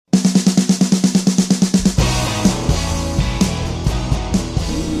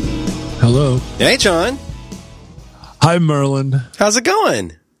Hello. Hey, John. Hi, Merlin. How's it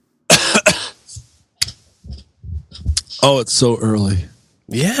going? Oh, it's so early.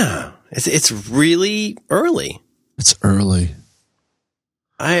 Yeah, it's really early. It's early.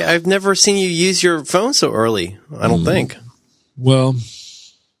 I've never seen you use your phone so early. I don't think. Well,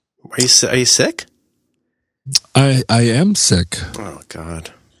 Are you sick? I am sick. Oh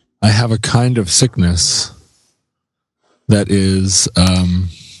God. I have a kind of sickness that is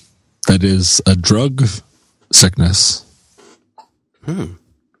a drug sickness. I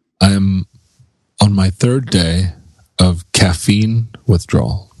am on my third day of caffeine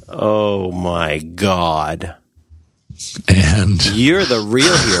withdrawal. Oh my God. And You're the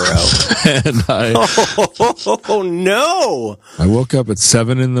real hero. and Oh no. I woke up at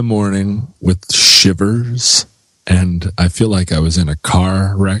 7 a.m. with shivers, and I feel like I was in a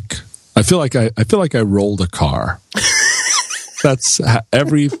car wreck. I feel like I rolled a car. That's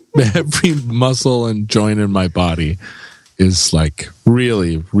every muscle and joint in my body is like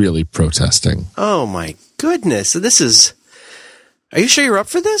really, really protesting. Oh my goodness. Are you sure you're up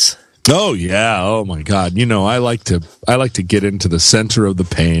for this? Oh yeah. Oh my God. You know, I like to get into the center of the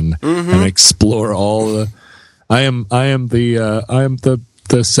pain and explore all the. I am the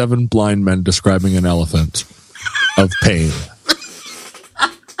seven blind men describing an elephant of pain.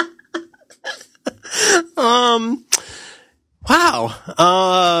 Wow.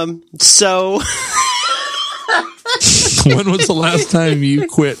 So When was the last time you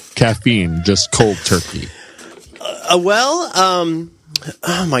quit caffeine, just cold turkey? Oh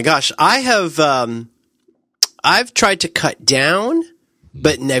my gosh, I've tried to cut down,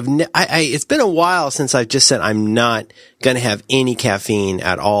 but it's been a while since I've just said I'm not going to have any caffeine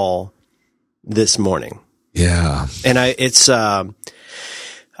at all this morning. Yeah. And I've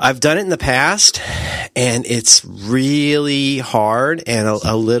done it in the past, and it's really hard and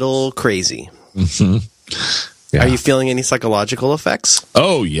a little crazy. Mm-hmm. Yeah. Are you feeling any psychological effects?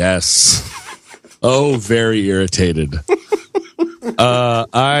 Oh, yes. Oh, very irritated.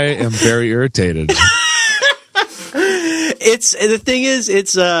 I am very irritated. It's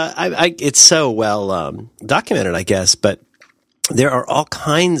so well documented, I guess, but there are all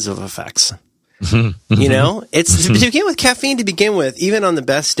kinds of effects. You know, it's to begin with, caffeine to begin with, even on the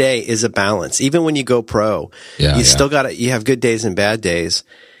best day, is a balance. Even when you go pro, still you have good days and bad days.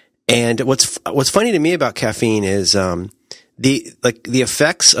 And what's funny to me about caffeine is the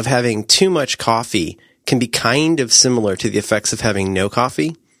effects of having too much coffee can be kind of similar to the effects of having no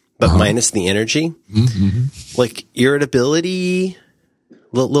coffee, but minus the energy. Mm-hmm. Like irritability,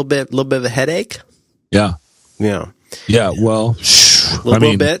 little bit of a headache. Yeah. Yeah. Yeah. Well,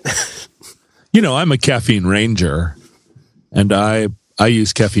 little bit. You know, I'm a caffeine ranger, and I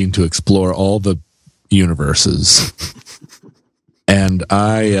use caffeine to explore all the universes. And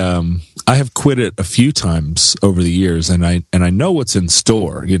I have quit it a few times over the years, and I know what's in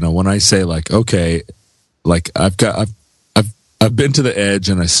store. You know, when I say like, okay, like I've been to the edge,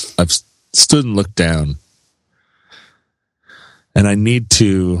 and I've stood and looked down, and I need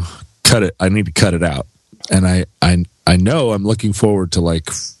to cut it. I need to cut it out, and I know I'm looking forward to like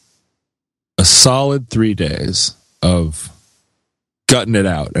a solid 3 days of gutting it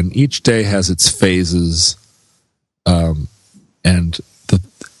out, and each day has its phases. And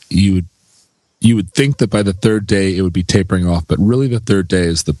you would think that by the third day it would be tapering off, but really the third day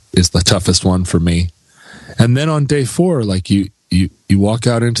is the toughest one for me. And then on day 4, like you walk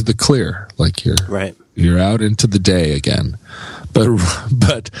out into the clear, like you're out into the day again.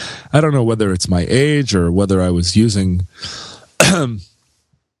 But I don't know whether it's my age or whether I was using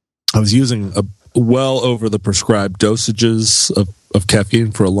well over the prescribed dosages of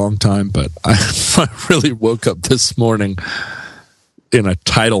caffeine for a long time, but I really woke up this morning in a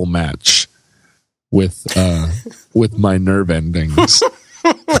title match with my nerve endings.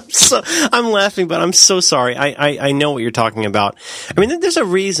 I'm laughing, but I'm so sorry. I know what you're talking about. I mean, there's a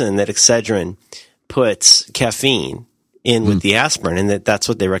reason that Excedrin puts caffeine in with the aspirin, and that's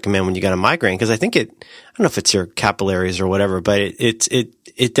what they recommend when you got a migraine. Because I think I don't know if it's your capillaries or whatever, but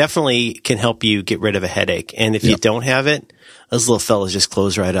it definitely can help you get rid of a headache. And if you don't have it, those little fellas just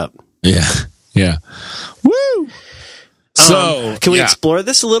close right up. Yeah, yeah. Woo! So, can we explore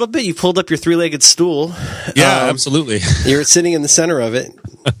this a little bit? You pulled up your 3-legged stool. Yeah, absolutely. You're sitting in the center of it.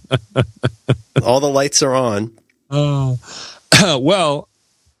 All the lights are on. Well,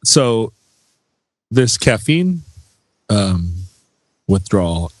 so this caffeine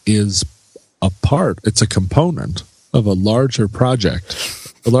withdrawal is it's a component of a larger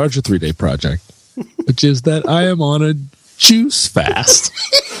project, a larger 3-day project, which is that I am on a juice fast.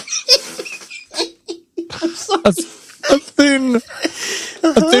 A thing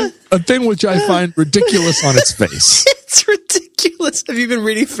A thing which I find ridiculous on its face. It's ridiculous. Have you been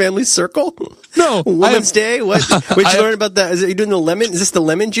reading Family Circle? No. Women's Day? What? What did you learn about that? Are you doing the lemon? Is this the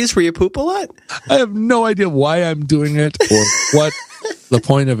lemon juice where you poop a lot? I have no idea why I'm doing it or what the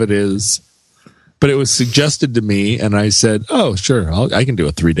point of it is. But it was suggested to me, and I said, "Oh, sure, I can do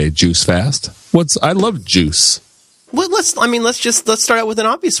a 3-day juice fast." I love juice. Well, let's start out with an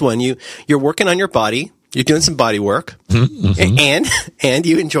obvious one. You're working on your body. You're doing some body work, and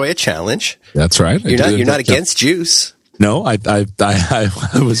you enjoy a challenge. That's right. You're not against juice. No, I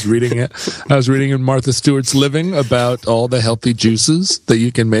was reading it. I was reading in Martha Stewart's Living about all the healthy juices that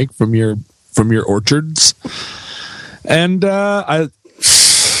you can make from your orchards, and I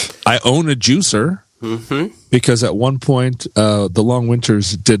own a juicer because at one point the Long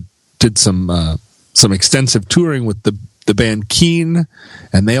Winters did some extensive touring with the band Keane,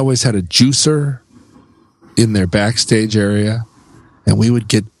 and they always had a juicer in their backstage area, and we would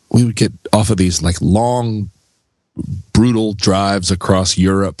get off of these like long, brutal drives across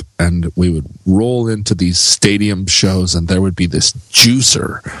Europe, and we would roll into these stadium shows, and there would be this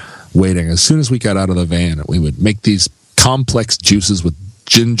juicer waiting as soon as we got out of the van, and we would make these complex juices with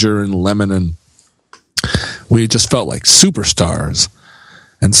ginger and lemon, and we just felt like superstars.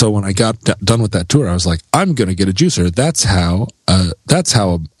 And so when I got done with that tour, I was like, I'm going to get a juicer. That's how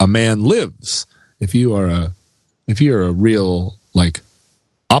a man lives. If you're a real like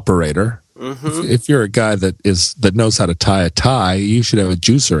operator, if you're a guy that knows how to tie a tie, you should have a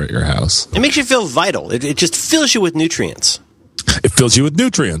juicer at your house. It makes you feel vital. It just fills you with nutrients. It fills you with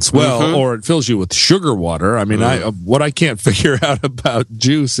nutrients. Well, or it fills you with sugar water. I mean, what I can't figure out about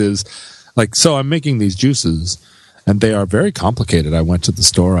juice is like, so I'm making these juices, and they are very complicated. I went to the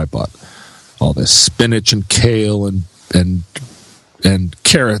store. I bought all this spinach and kale and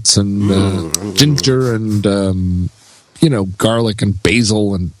carrots and ginger and garlic and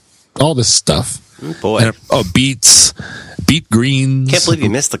basil and all this stuff. Oh, boy. And, beet greens. Can't believe you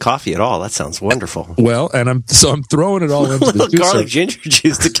missed the coffee at all. That sounds wonderful. Well, and I'm throwing it all into the juicer. Garlic ginger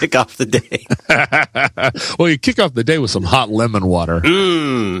juice to kick off the day. Well, you kick off the day with some hot lemon water.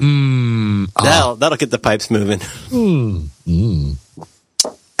 That'll get the pipes moving.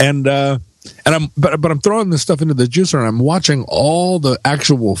 And I'm throwing this stuff into the juicer, and I'm watching all the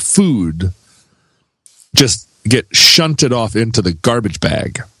actual food just get shunted off into the garbage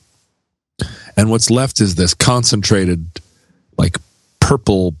bag. And what's left is this concentrated, like,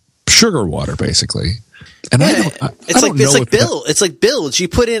 purple sugar water, basically. And it's like bilge. You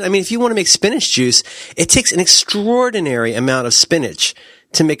put in, I mean, if you want to make spinach juice, it takes an extraordinary amount of spinach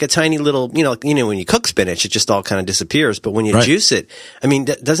to make a tiny little, when you cook spinach, it just all kind of disappears. But when you juice it, I mean,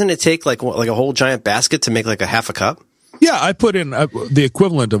 doesn't it take like a whole giant basket to make like a half a cup? Yeah, I put in the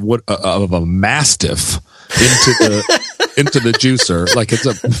equivalent of of a mastiff into the juicer. Like it's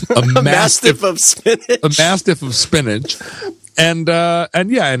a mastiff of spinach. A mastiff of spinach. And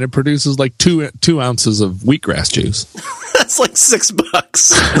it produces like two ounces of wheatgrass juice. That's like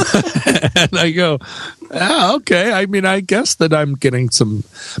 $6. And I go, okay. I mean, I guess that I'm getting some,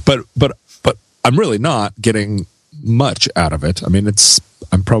 but I'm really not getting much out of it. I mean, it's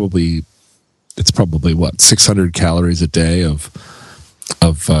probably what, 600 calories a day of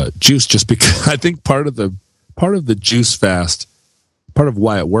juice, just because I think part of the juice fast, part of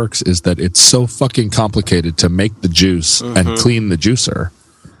why it works is that it's so fucking complicated to make the juice and clean the juicer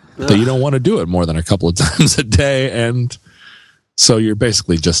that you don't want to do it more than a couple of times a day. And so you're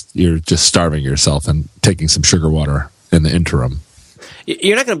basically just starving yourself and taking some sugar water in the interim.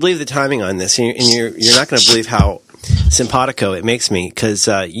 You're not going to believe the timing on this, and you're not going to believe how simpatico it makes me, because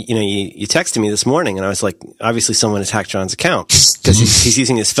you texted me this morning, and I was like, obviously someone has hacked John's account because he's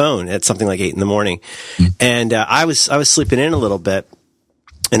using his phone at something like 8 a.m. And I was sleeping in a little bit,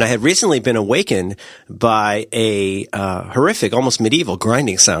 and I had recently been awakened by a horrific, almost medieval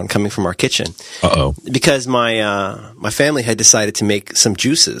grinding sound coming from our kitchen. Uh-oh. Because my family had decided to make some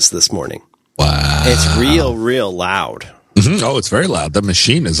juices this morning. Wow. And it's real loud. Mm-hmm. Oh, it's very loud. The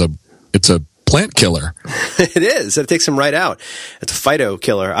machine is a plant killer. It is. It takes them right out. It's a phyto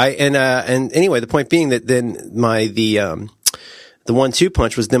killer. And anyway, the point being that then the 1-2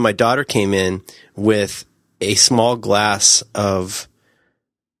 punch was then my daughter came in with a small glass of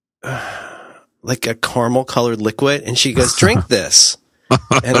like a caramel colored liquid, and she goes, "Drink this."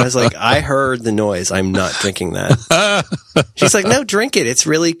 And I was like, I heard the noise. I'm not drinking that. She's like, "No, drink it. It's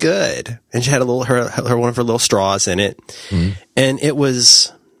really good." And she had her one of her little straws in it. Mm-hmm. And it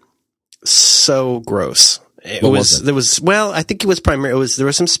was so gross. I think it was primarily, there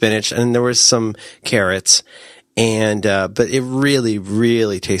was some spinach and there was some carrots, and but it really,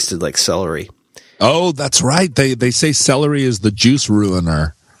 really tasted like celery. Oh, that's right. They say celery is the juice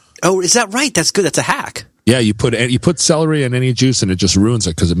ruiner. Oh, is that right? That's good. That's a hack. Yeah, you put celery in any juice and it just ruins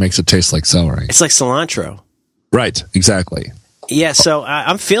it because it makes it taste like celery. It's like cilantro. Right, exactly. Yeah, so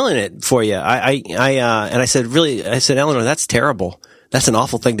I'm feeling it for you. And I said, Eleanor, that's terrible. That's an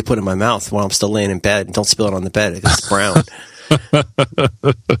awful thing to put in my mouth while I'm still laying in bed. Don't spill it on the bed. It's brown.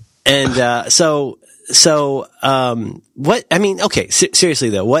 And what? I mean, okay. Seriously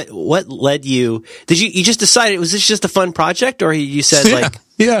though, what led you? Did you just decide was this just a fun project, or you said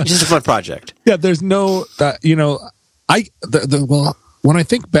just a fun project? Yeah, there's no well, when I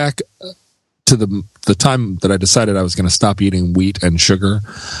think back to the time that I decided I was going to stop eating wheat and sugar,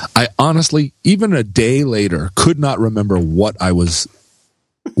 I honestly, even a day later, could not remember what was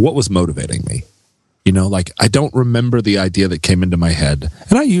motivating me. Like I don't remember the idea that came into my head,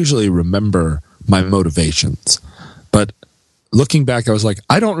 and I usually remember my motivations. But looking back, I was like,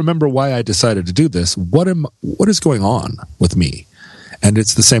 I don't remember why I decided to do this. What is going on with me? And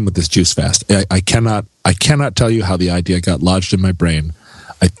it's the same with this juice fast. I cannot tell you how the idea got lodged in my brain.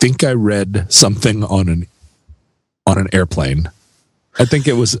 I think I read something on an airplane. I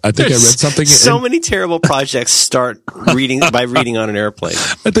read something. So many terrible projects start reading on an airplane.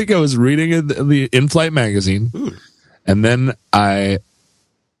 I think I was reading in the in-flight magazine, and then I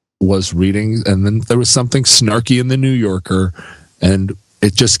was reading, and then there was something snarky in the New Yorker, and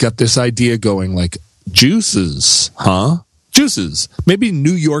it just got this idea going, like, juices, huh? Juices. Maybe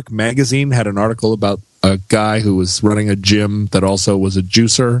New York Magazine had an article about a guy who was running a gym that also was a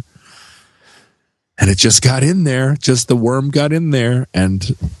juicer. And it just got in there. Just the worm got in there.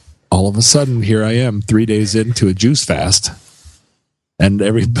 And all of a sudden, here I am 3 days into a juice fast. And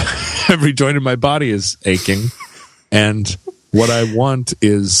every joint in my body is aching. And what I want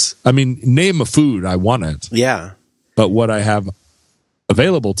is, name a food, I want it. Yeah. But what I have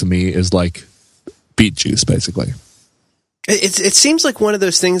available to me is like beet juice, basically. It seems like one of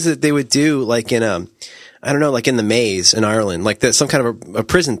those things that they would do, like in like in the maze in Ireland, like some kind of a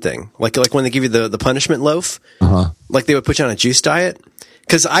prison thing, like when they give you the punishment loaf, like they would put you on a juice diet.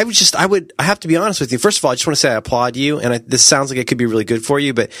 Because I have to be honest with you. First of all, I just want to say I applaud you, and this sounds like it could be really good for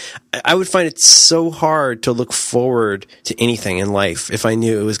you. But I would find it so hard to look forward to anything in life if I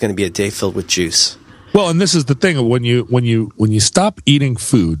knew it was going to be a day filled with juice. Well, and this is the thing: when you stop eating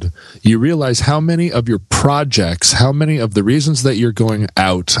food, you realize how many of your projects, how many of the reasons that you're going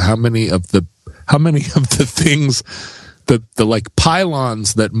out, how many of the things, the like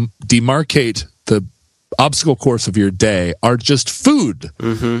pylons that demarcate the obstacle course of your day are just food.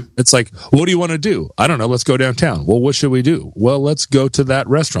 Mm-hmm. It's like, what do you want to do? I don't know. Let's go downtown. Well, what should we do? Well, let's go to that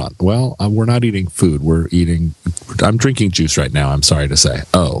restaurant. Well, we're not eating food. I'm drinking juice right now. I'm sorry to say.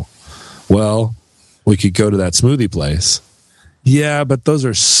 Oh, well, we could go to that smoothie place. Yeah, but those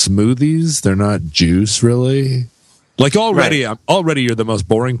are smoothies. They're not juice, really. Like already you're the most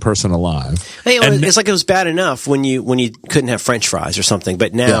boring person alive. Hey, it's like it was bad enough when you couldn't have French fries or something,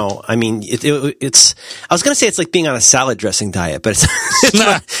 but now, I mean, it's. I was going to say it's like being on a salad dressing diet, but it's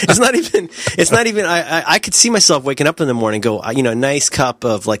not even. I could see myself waking up in the morning, and go, a nice cup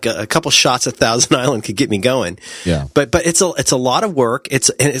of like a couple shots of Thousand Island could get me going. Yeah, but it's a lot of work. It's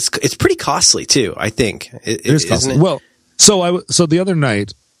pretty costly too. I think it is costly. Well, so the other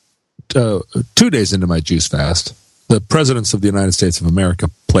night, 2 days into my juice fast, the presidents of the United States of America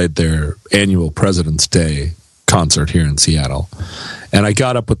played their annual President's Day concert here in Seattle. And I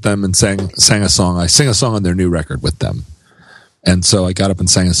got up with them and sang a song. I sing a song on their new record with them. And so I got up and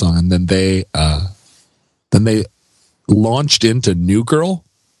sang a song, and then they launched into New Girl.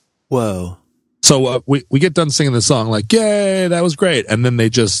 Whoa. So we get done singing the song, like, yay, that was great. And then they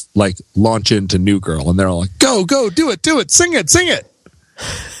just like launch into New Girl, and they're all like, go, do it, sing it.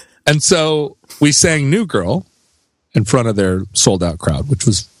 And so we sang New Girl in front of their sold-out crowd, which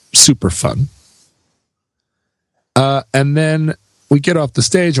was super fun. And then we get off the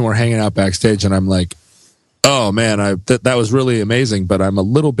stage and we're hanging out backstage, and I'm like, oh man, that was really amazing, but I'm a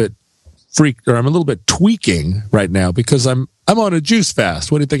little bit freaked, or I'm a little bit tweaking right now because I'm on a juice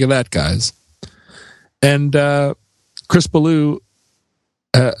fast. What do you think of that, guys? And Chris Ballou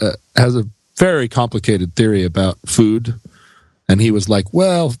has a very complicated theory about food, and he was like,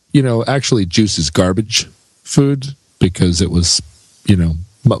 well, actually juice is garbage food, because it was,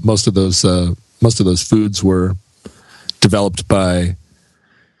 most of those foods were developed by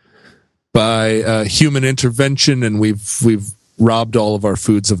human intervention, and we've robbed all of our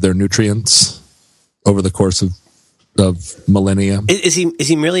foods of their nutrients over the course of millennia. Is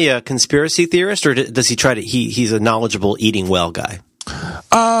he merely a conspiracy theorist, or does he try to? He's a knowledgeable eating well guy.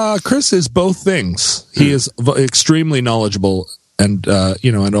 Chris is both things. He is extremely knowledgeable, and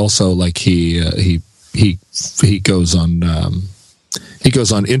and also like he goes on he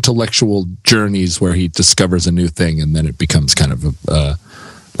goes on intellectual journeys where he discovers a new thing, and then it becomes kind of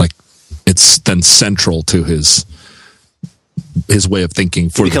like it's then central to his way of thinking.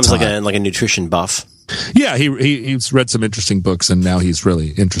 For he becomes the time. like a nutrition buff. Yeah, he's read some interesting books, and now he's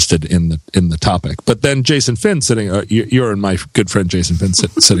really interested in the topic. But then Jason Finn sitting, you're and my good friend Jason Finn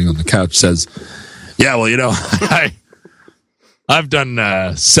sitting on the couch says, "Yeah, well, I've done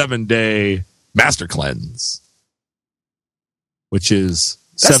a 7-day master cleanse, which is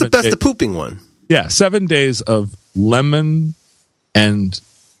that's the pooping one. Yeah, 7 days of lemon and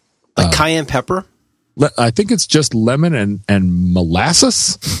cayenne pepper. I think it's just lemon and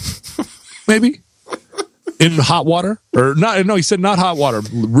molasses, maybe." In hot water? Or not? No, he said not hot water,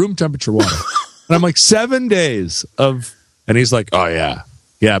 room temperature water. And I'm like, 7 days of, and he's like, oh yeah.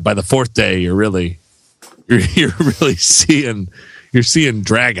 By the 4th day, you're really seeing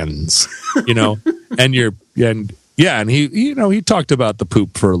dragons, and he talked about the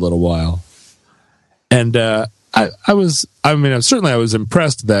poop for a little while, and I was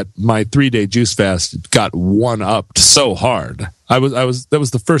impressed that my 3-day juice fast got one-upped so hard. That was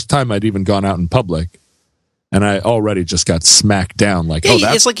the first time I'd even gone out in public. And I already just got smacked down. Like,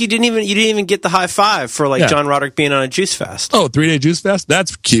 it's like you didn't even get the high five for John Roderick being on a juice fast. Oh, 3-day juice fast?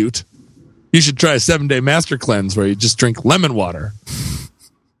 That's cute. You should try a 7-day master cleanse where you just drink lemon water.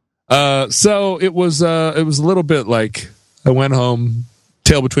 So it was a little bit like I went home,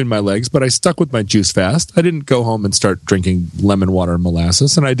 tail between my legs, but I stuck with my juice fast. I didn't go home and start drinking lemon water and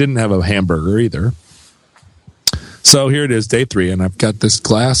molasses, and I didn't have a hamburger either. So here it is, day 3, and I've got this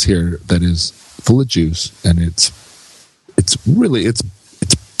glass here that is full of juice, and it's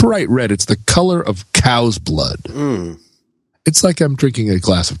bright red. It's the color of cow's blood. It's like I'm drinking a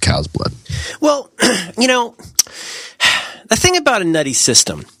glass of cow's blood. Well, the thing about a nutty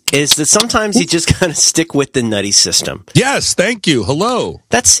system is that sometimes you just kind of stick with the nutty system. Yes, thank you. Hello.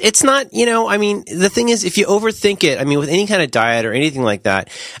 It's not, the thing is, if you overthink it, with any kind of diet or anything like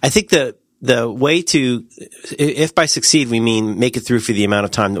that, I think the way to, if by succeed we mean make it through for the amount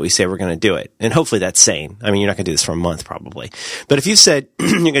of time that we say we're going to do it, and hopefully that's sane. You're not going to do this for a month probably. But if you said you're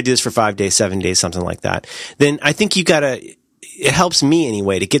going to do this for 5 days, 7 days, something like that, then I think it helps me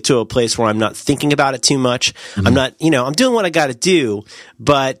anyway to get to a place where I'm not thinking about it too much. Mm-hmm. I'm not, I'm doing what I got to do,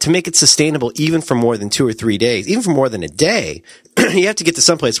 but to make it sustainable even for more than 2 or 3 days, even for more than a day, you have to get to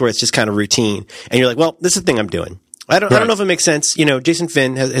some place where it's just kind of routine. And you're like, well, this is the thing I'm doing. I don't know if it makes sense. Jason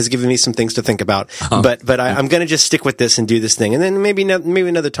Finn has given me some things to think about, but I'm going to just stick with this and do this thing. And then maybe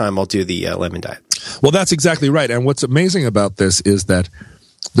another time I'll do the lemon diet. Well, that's exactly right. And what's amazing about this is that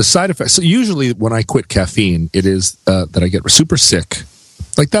the side effects, so usually when I quit caffeine, it is that I get super sick.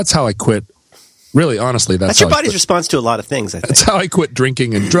 Like that's how I quit. Really, honestly, that's your body's response to a lot of things, I think. That's how I quit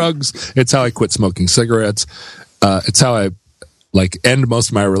drinking and drugs. It's how I quit smoking cigarettes. It's how I end most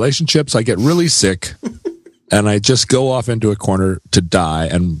of my relationships. I get really sick. And I just go off into a corner to die,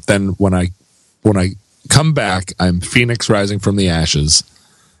 and then when I come back, I'm Phoenix rising from the ashes.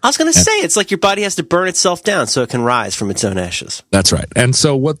 I was going to say, it's like your body has to burn itself down so it can rise from its own ashes. That's right. And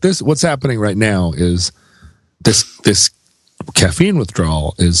so what's happening right now is this caffeine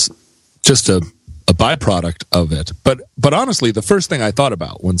withdrawal is just a byproduct of it. But honestly, the first thing I thought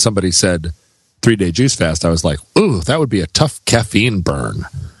about when somebody said 3-day juice fast, I was like, ooh, that would be a tough caffeine burn.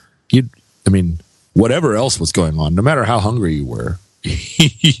 Whatever else was going on, no matter how hungry you were,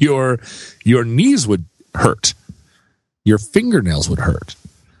 your knees would hurt, your fingernails would hurt.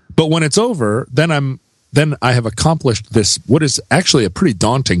 But when it's over, then I have accomplished this, what is actually a pretty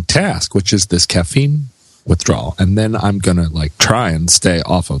daunting task, which is this caffeine withdrawal, and then I'm gonna try and stay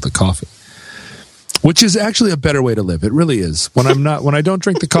off of the coffee, which is actually a better way to live. It really is. When I don't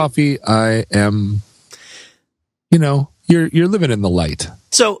drink the coffee, I am, you're living in the light.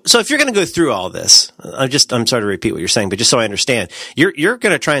 So if you're going to go through all this, I'm sorry to repeat what you're saying, but just so I understand, you're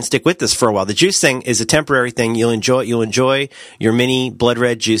going to try and stick with this for a while. The juice thing is a temporary thing. You'll enjoy your mini blood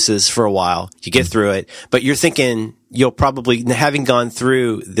red juices for a while. You get through it, but you're thinking you'll probably, having gone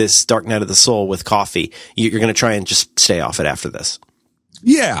through this dark night of the soul with coffee, you're going to try and just stay off it after this.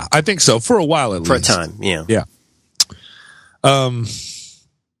 Yeah, I think so. For a while at least. For a time, yeah. Yeah.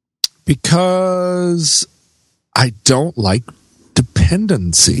 Because I don't like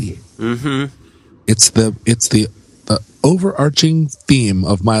dependency. Mm-hmm. It's the overarching theme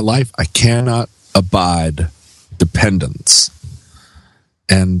of my life. I cannot abide dependence,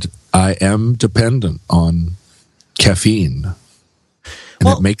 and I am dependent on caffeine, and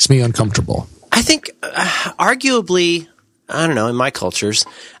it makes me uncomfortable. I think, arguably, I don't know. In my cultures,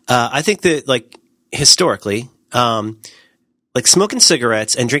 I think that historically, like smoking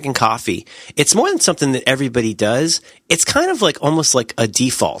cigarettes and drinking coffee, it's more than something that everybody does. It's kind of like almost like a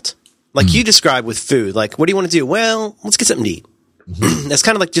default. Like you described with food. Like, what do you want to do? Well, let's get something to eat. Mm-hmm. That's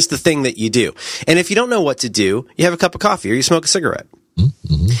kind of like just the thing that you do. And if you don't know what to do, you have a cup of coffee or you smoke a cigarette.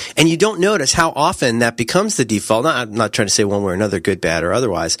 Mm-hmm. And you don't notice how often that becomes the default. I'm not trying to say one way or another, good, bad, or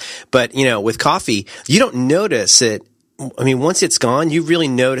otherwise. But, with coffee, you don't notice it. I mean, once it's gone, you really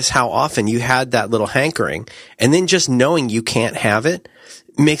notice how often you had that little hankering. And then just knowing you can't have it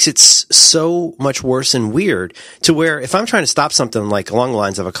makes it so much worse and weird, to where if I'm trying to stop something like along the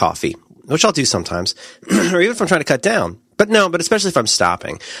lines of a coffee, which I'll do sometimes, or even if I'm trying to cut down, but especially if I'm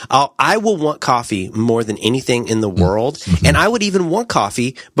stopping, I will want coffee more than anything in the world. Mm-hmm. And I would even want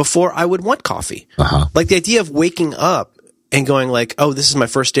coffee before I would want coffee. Uh-huh. Like the idea of waking up and going like, oh, this is my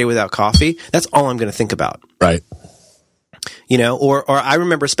first day without coffee. That's all I'm going to think about. Right. Or I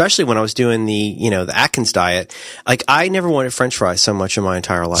remember especially when I was doing the Atkins diet, like I never wanted French fries so much in my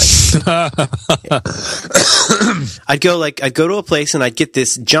entire life. I'd go to a place and I'd get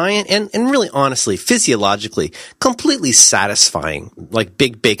this giant and really honestly, physiologically, completely satisfying, like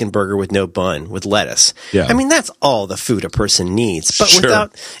big bacon burger with no bun with lettuce. Yeah. I mean, that's all the food a person needs. But Sure.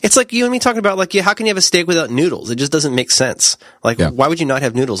 it's like you and me talking about like, how can you have a steak without noodles? It just doesn't make sense. Like, Why would you not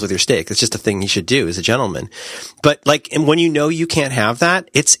have noodles with your steak? It's just a thing you should do as a gentleman. But like, and when you can't have that,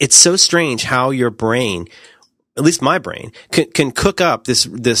 it's so strange how your brain, at least my brain, can cook up this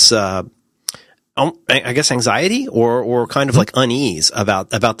I guess anxiety or kind of like unease about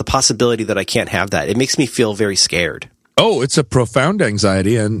the possibility that I can't have that. It makes me feel very scared. Oh, it's a profound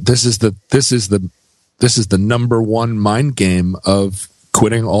anxiety, and this is the number one mind game of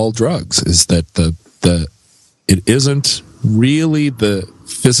quitting all drugs, is that it isn't really the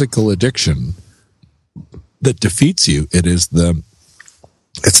physical addiction that defeats you. It's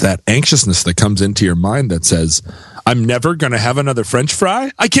that anxiousness that comes into your mind that says, I'm never going to have another French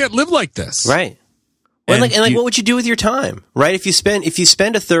fry. I can't live like this. Right. And what would you do with your time? Right. If you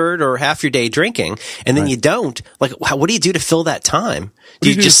spend a third or half your day drinking and then you don't, like, what do you do to fill that time? Do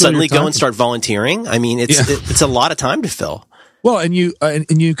you just suddenly go and start volunteering? I mean, it's a lot of time to fill. Well, and you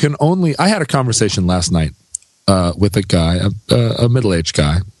can only, I had a conversation last night, with a guy, a middle-aged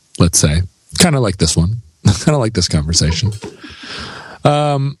guy, let's say, kind of like this one. Kind of like this conversation.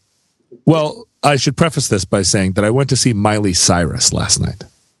 Well, I should preface this by saying that I went to see Miley Cyrus last night.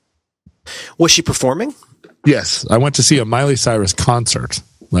 Was she performing? Yes, I went to see a Miley Cyrus concert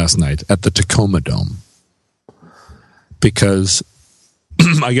last night at the Tacoma Dome because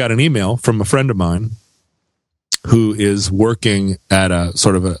I got an email from a friend of mine who is working at a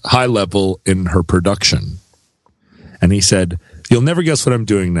sort of a high level in her production. And he said, you'll never guess what I'm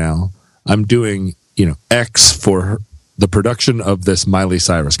doing now. I'm doing X for the production of this Miley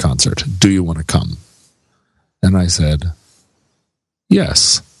Cyrus concert. Do you want to come? And I said,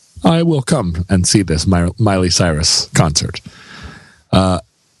 yes, I will come and see this Miley Cyrus concert.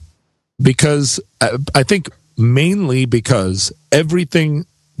 Because I think mainly because everything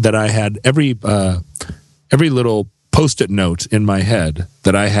that I had, every little Post-it note in my head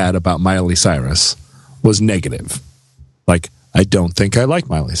that I had about Miley Cyrus was negative. Like, I don't think I like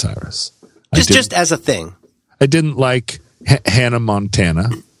Miley Cyrus. Just as a thing. I didn't like Hannah Montana.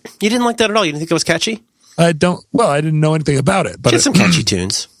 You didn't like that at all? You didn't think it was catchy? I didn't know anything about it. But she had some catchy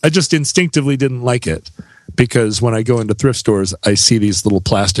tunes. I just instinctively didn't like it because when I go into thrift stores, I see these little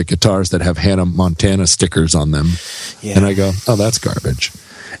plastic guitars that have Hannah Montana stickers on them. Yeah. And I go, oh, that's garbage.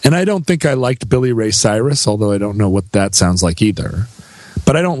 And I don't think I liked Billy Ray Cyrus, although I don't know what that sounds like either.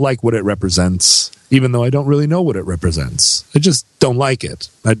 But I don't like what it represents, even though I don't really know what it represents. I just don't like it.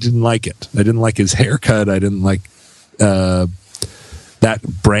 I didn't like it. I didn't like his haircut. I didn't like that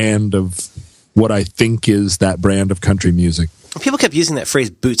brand of what I think is that brand of country music. People kept using that phrase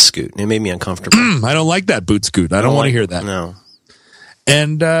boot scoot, and it made me uncomfortable. I don't like that boot scoot. I don't want to hear that. No.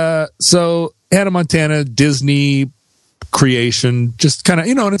 And so Hannah Montana, Disney creation, just kind of,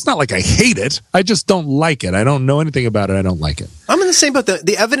 and it's not like I hate it. I just don't like it. I don't know anything about it. I don't like it. I'm in the same boat.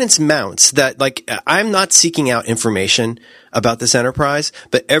 The evidence mounts that, like, I'm not seeking out information about this enterprise,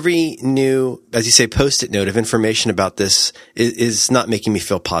 but every new, as you say, Post-it note of information about this is not making me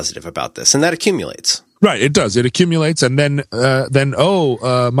feel positive about this. And that accumulates. Right, it does. It accumulates, and then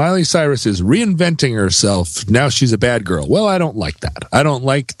Miley Cyrus is reinventing herself. Now she's a bad girl. Well, I don't like that. I don't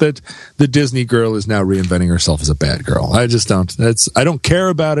like that the Disney girl is now reinventing herself as a bad girl. I just don't. I don't care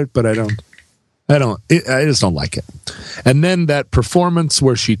about it, but I just don't like it. And then that performance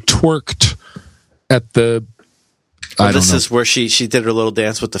where she twerked at the. This is where she did her little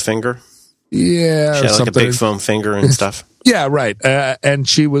dance with the finger. Yeah, she had like a big foam finger and stuff. Yeah, right. And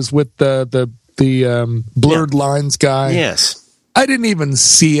she was with the blurred lines guy. Yes. I didn't even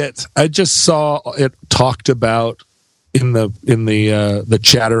see it. I just saw it talked about in the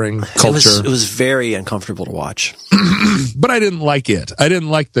chattering culture. It was very uncomfortable to watch. But I didn't like it. I didn't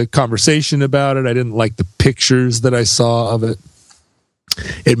like the conversation about it. I didn't like the pictures that I saw of it.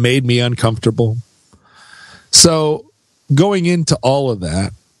 It made me uncomfortable. So going into all of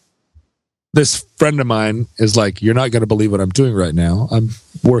that, this friend of mine is like, you're not going to believe what I'm doing right now. I'm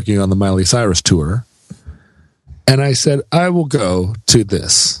working on the Miley Cyrus tour. And I said, I will go to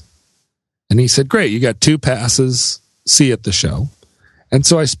this. And he said, great, you got 2 passes. See you at the show. And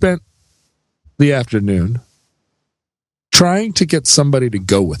so I spent the afternoon trying to get somebody to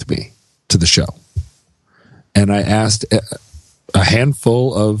go with me to the show. And I asked a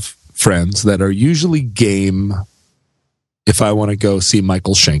handful of friends that are usually game if I want to go see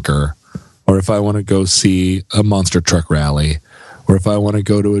Michael Schenker, or if I want to go see a monster truck rally, or if I want to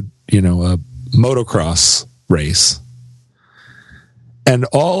go to a motocross race. And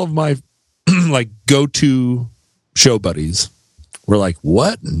all of my like go-to show buddies were like,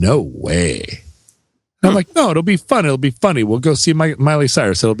 what? No way. And I'm like, no, it'll be fun. It'll be funny. We'll go see Miley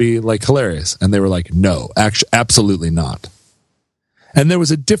Cyrus. It'll be like hilarious. And they were like, no, actually, absolutely not. And there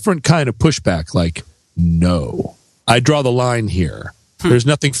was a different kind of pushback, like, no, I draw the line here. There's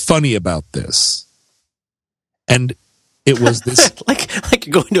nothing funny about this. And it was this like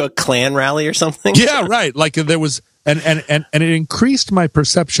going to a Klan rally or something. Yeah, right. Like there was, and it increased my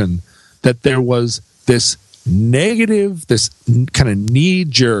perception that there was this negative, this kind of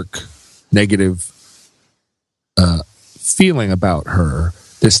knee-jerk negative feeling about her,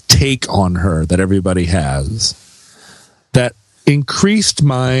 this take on her that everybody has, that increased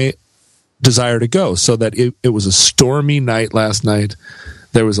my desire to go. So that it was a stormy night last night.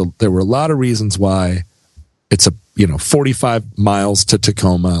 There were a lot of reasons why. It's 45 miles to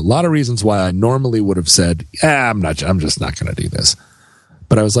Tacoma. A lot of reasons why I normally would have said, I'm just not going to do this.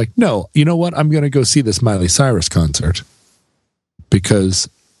 But I was like, no, you know what? I'm going to go see this Miley Cyrus concert because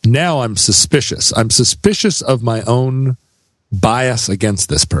now I'm suspicious. I'm suspicious of my own bias against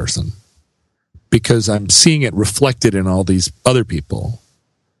this person because I'm seeing it reflected in all these other people.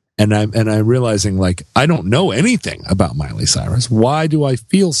 And I'm realizing, like, I don't know anything about Miley Cyrus. Why do I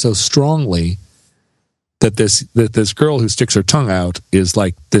feel so strongly that this girl who sticks her tongue out is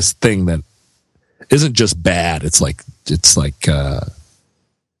like this thing that isn't just bad? It's like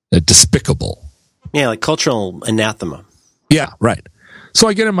despicable. Yeah, like cultural anathema. Yeah, right. So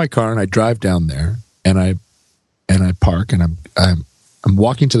I get in my car and I drive down there and I park and I'm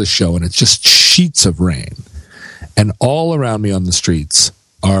walking to the show and it's just sheets of rain. And all around me on the streets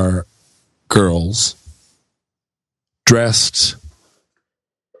are girls dressed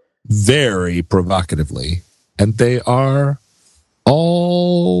very provocatively, and they are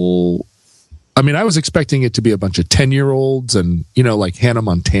all, I mean, I was expecting it to be a bunch of 10-year-olds and, like Hannah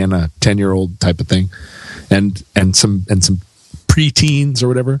Montana 10-year-old type of thing, and some preteens or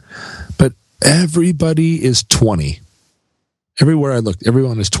whatever, but everybody is 20. Everywhere I looked,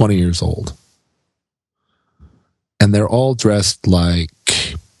 everyone is 20 years old. And they're all dressed like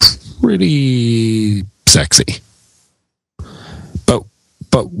pretty sexy.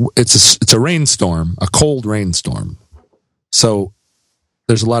 But it's a rainstorm, a cold rainstorm. So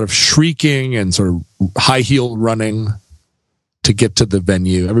there's a lot of shrieking and sort of high heel running to get to the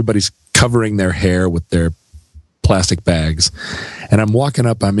venue. Everybody's covering their hair with their plastic bags. And I'm walking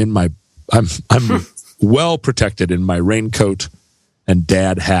up, I'm well protected in my raincoat and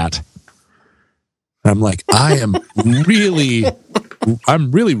dad hat. And I'm like, I'm really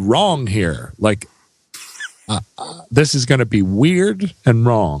wrong here. Like, this is going to be weird and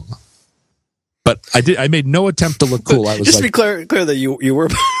wrong. But I made no attempt to look cool. I was just to be clear that you were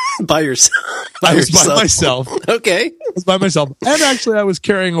by yourself. I was by myself. Okay. I was by myself. And actually, I was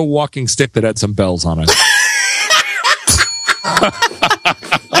carrying a walking stick that had some bells on it.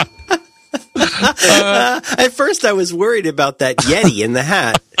 At first, I was worried about that Yeti in the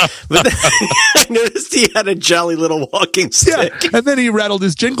hat, but then I noticed he had a jolly little walking stick. Yeah, and then he rattled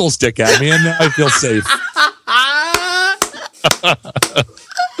his jingle stick at me, and now I feel safe.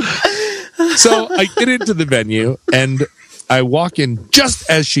 So I get into the venue, and I walk in just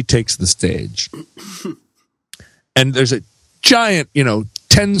as she takes the stage. And there's a giant,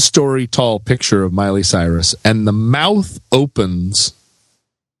 10-story tall picture of Miley Cyrus, and the mouth opens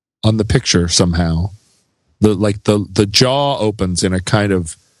on the picture somehow. The jaw opens in a kind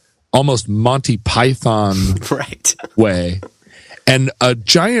of almost Monty Python right way, and a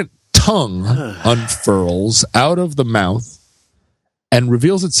giant tongue unfurls out of the mouth and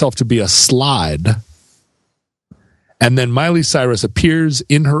reveals itself to be a slide. And then Miley Cyrus appears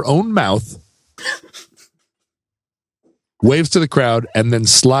in her own mouth waves to the crowd, and then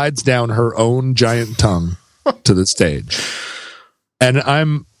slides down her own giant tongue to the stage. And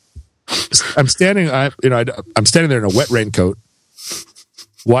I'm standing there in a wet raincoat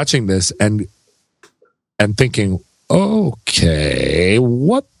watching this and thinking, okay,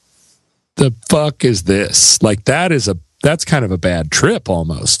 what the fuck is this? Like, that's kind of a bad trip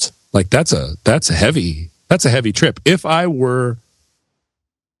almost. Like, that's a heavy trip. If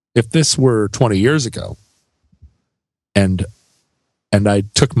this were 20 years ago and I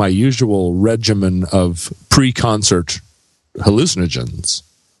took my usual regimen of pre-concert hallucinogens,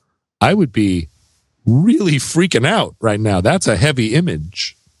 I would be really freaking out right now. That's a heavy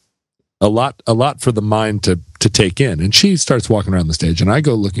image. A lot for the mind to take in. And she starts walking around the stage, and I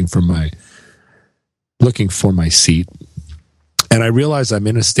go looking for my seat. And I realize I'm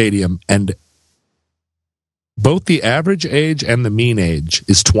in a stadium, and both the average age and the mean age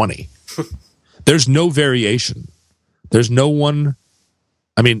is 20. There's no variation. There's no one,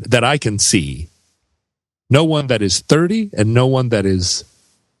 that I can see. No one that is 30 and no one that is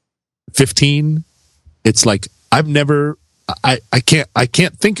 15. It's like I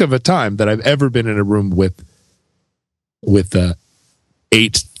can't think of a time that I've ever been in a room with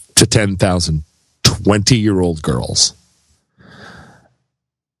 8 to 10,000 20-year-old girls.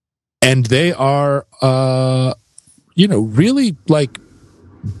 And they are, really like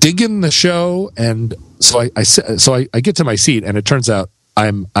digging the show. And so I get to my seat, and it turns out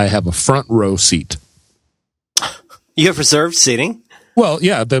I have a front row seat. You have reserved seating? Well,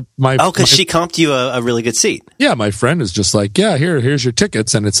 yeah. Because she comped you a really good seat. Yeah, my friend is just like, yeah, here's your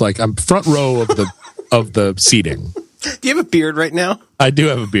tickets, and it's like I'm front row of the seating. Do you have a beard right now? I do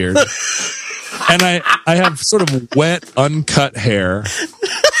have a beard, and I have sort of wet, uncut hair.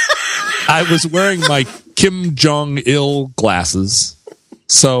 I was wearing my Kim Jong-il glasses,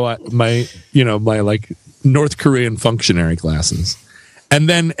 so my like North Korean functionary glasses, and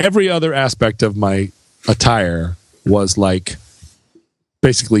then every other aspect of my attire was like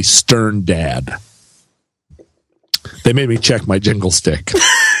basically stern dad. They made me check my jingle stick.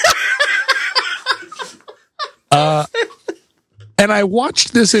 And I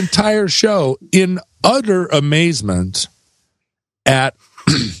watched this entire show in utter amazement at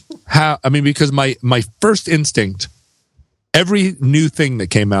because my first instinct, every new thing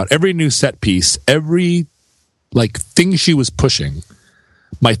that came out, every new set piece, every like thing she was pushing,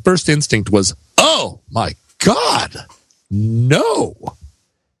 my first instinct was, oh my God, no.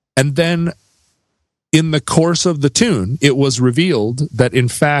 And then in the course of the tune, it was revealed that in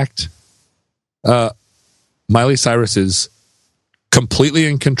fact, Miley Cyrus is completely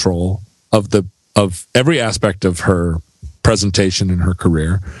in control of every aspect of her presentation in her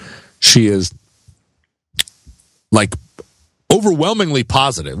career. She is like overwhelmingly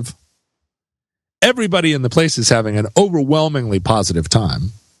positive. Everybody in the place is having an overwhelmingly positive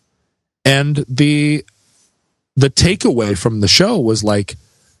time. And the takeaway from the show was like,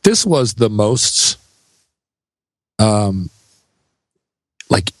 this was the most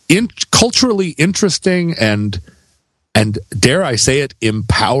culturally interesting and dare I say it,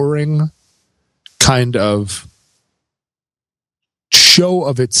 empowering kind of show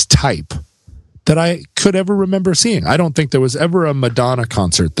of its type that I could ever remember seeing. I don't think there was ever a Madonna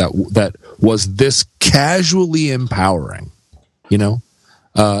concert that was this casually empowering. It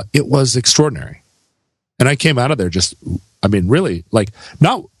was extraordinary. And I came out of there just, really, like,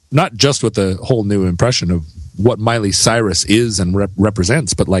 not just with a whole new impression of what Miley Cyrus is and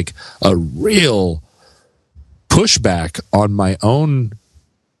represents, but like a real pushback on my own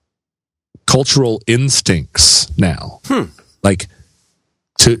cultural instincts now. Like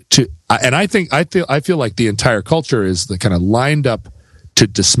and I feel like the entire culture is the kind of lined up to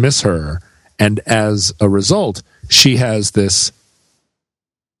dismiss her, and as a result, she has this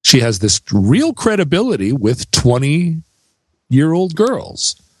real credibility with 20-year-old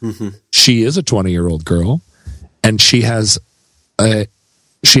girls. Mm-hmm. She is a 20-year-old girl, and she has a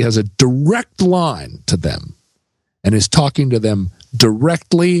direct line to them and is talking to them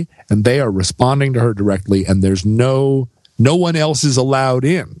directly, and they are responding to her directly, and there's no one else is allowed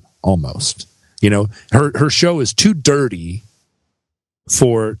in, almost. Her show is too dirty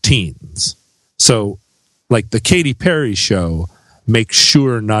for teens. So, like the Katy Perry show makes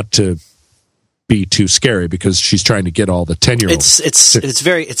sure not to be too scary because she's trying to get all the 10-year-olds.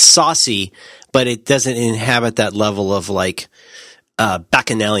 It's saucy, but it doesn't inhabit that level of like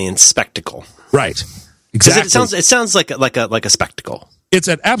bacchanalian spectacle. Right. Exactly. It sounds like a spectacle. It's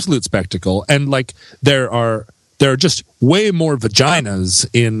an absolute spectacle, and like there are just way more vaginas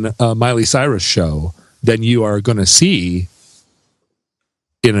in a Miley Cyrus show than you are going to see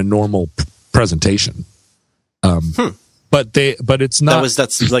in a normal presentation. but it's not.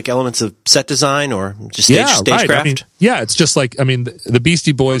 That's like elements of set design or just stagecraft. Right. I mean, it's just like, I mean, the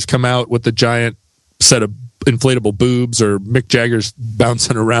Beastie Boys come out with the giant set of inflatable boobs, or Mick Jagger's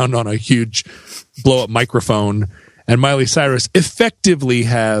bouncing around on a huge blow up microphone, and Miley Cyrus effectively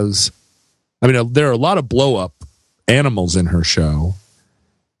has, I mean, there are a lot of blow up animals in her show,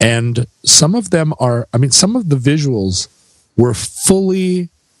 and some of them are, I mean, some of the visuals were fully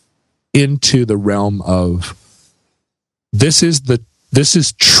into the realm of this is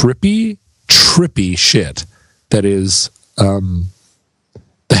trippy shit that is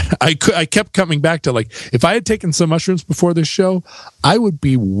that I kept coming back to. Like, if I had taken some mushrooms before this show, I would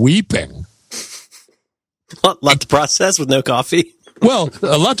be weeping. Lot to process with no coffee. Well,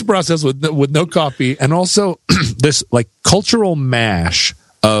 a lot to process with no coffee, and also this like cultural mash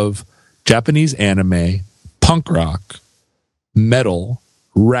of Japanese anime, punk rock, metal,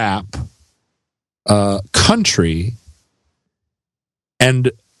 rap, country,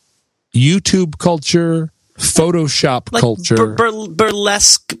 and YouTube culture, Photoshop like culture,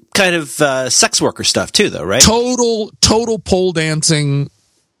 burlesque kind of sex worker stuff too, though, right? Total pole dancing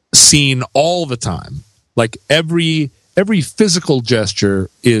scene all the time. Like every physical gesture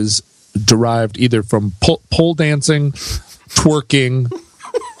is derived either from pole dancing, twerking,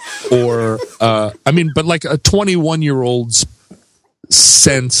 or I mean, but like a 21-year-old's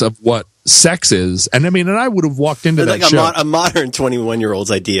sense of what sex is. And I mean, and I would have walked into that show. A modern 21-year-old's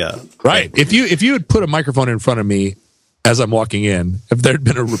idea. Right. If you had put a microphone in front of me as I'm walking in, if there'd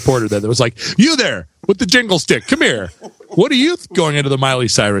been a reporter there that was like, "You there with the jingle stick, come here. What are you going into the Miley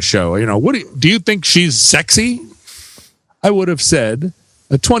Cyrus show? You know, what do you think she's sexy?" I would have said,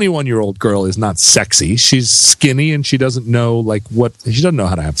 a 21-year-old girl is not sexy. She's skinny and she doesn't know she doesn't know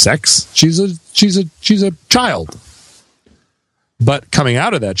how to have sex. She's a child. But coming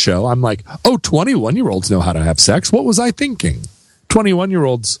out of that show, I'm like, oh, 21-year-olds know how to have sex. What was I thinking?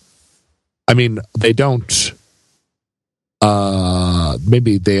 21-year-olds, I mean, they don't,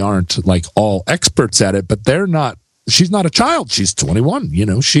 maybe they aren't like all experts at it, but she's not a child. She's 21. You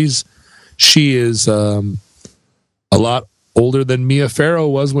know, she is a lot older than Mia Farrow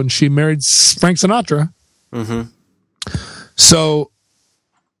was when she married Frank Sinatra. Mm-hmm. So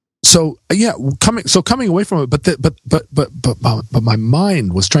yeah, coming away from it, but my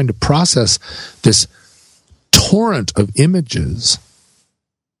mind was trying to process this torrent of images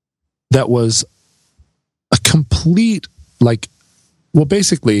that was a complete, like, well,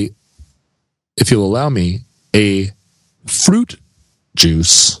 basically, if you'll allow me, a fruit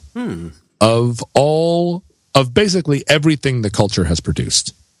juice of basically everything the culture has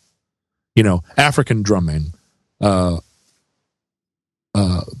produced. You know, African drumming,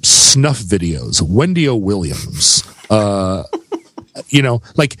 snuff videos, Wendy O. Williams, you know,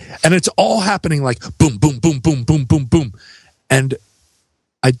 like, and it's all happening like boom, boom, boom, boom, boom, boom, boom. And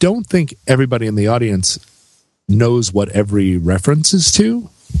I don't think everybody in the audience knows what every reference is to,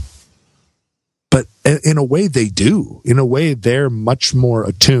 but in a way they do. In a way, they're much more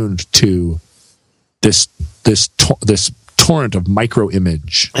attuned to this torrent of micro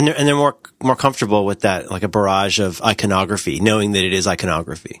image, and they're more comfortable with that, like a barrage of iconography, knowing that it is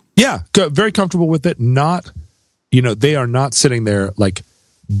iconography. Yeah, very comfortable with it. Not, you know, they are not sitting there like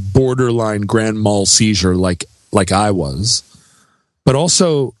borderline grand mal seizure like I was, but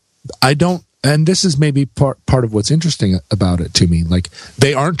also I don't. And this is maybe part of what's interesting about it to me. Like,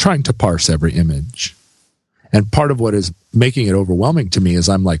 they aren't trying to parse every image. And part of what is making it overwhelming to me is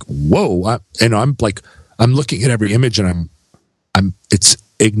I'm like, whoa, I'm looking at every image and it's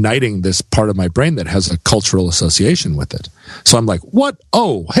igniting this part of my brain that has a cultural association with it. So I'm like, what?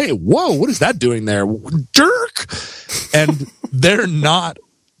 Oh, hey, whoa, what is that doing there? Jerk. And they're not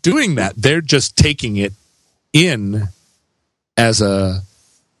doing that. They're just taking it in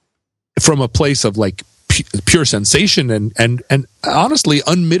from a place of like pure sensation and honestly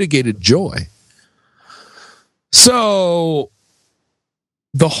unmitigated joy. So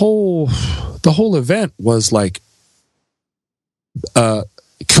the whole event was like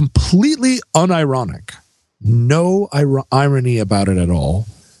completely unironic. No irony about it at all.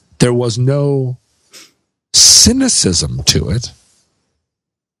 There was no cynicism to it.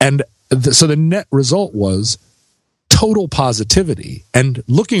 And so the net result was total positivity. And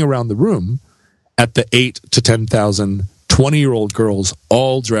looking around the room at the 8 to 10,000 20-year-old girls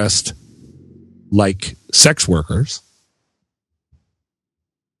all dressed like sex workers,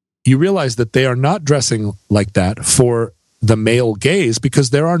 you realize that they are not dressing like that for the male gaze, because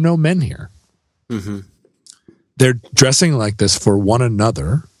there are no men here. Mm-hmm. They're dressing like this for one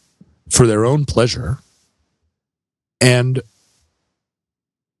another, for their own pleasure. And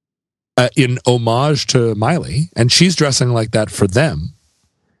in homage to Miley, and she's dressing like that for them.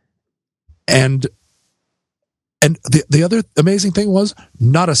 And the other amazing thing was,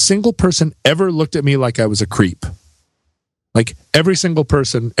 not a single person ever looked at me like I was a creep. Like, every single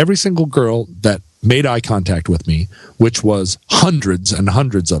person, every single girl that made eye contact with me, which was hundreds and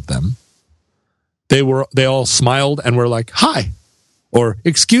hundreds of them, they all smiled and were like, "Hi," or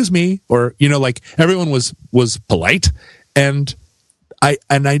 "Excuse me," or, like, everyone was polite. And I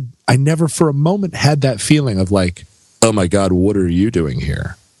never for a moment had that feeling of like, "Oh my God, what are you doing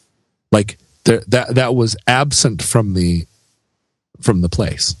here?" Like, that was absent from the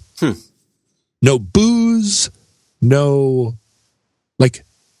place. No booze, no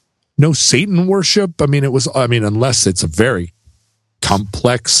Satan worship. Unless it's a very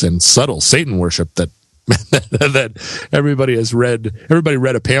complex and subtle Satan worship that that everybody has read. Everybody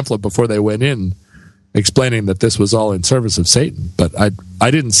read a pamphlet before they went in, explaining that this was all in service of Satan. But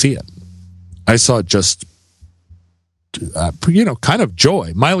I didn't see it. I saw just kind of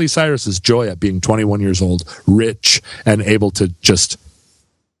joy. Miley Cyrus's joy at being 21 years old, rich, and able to just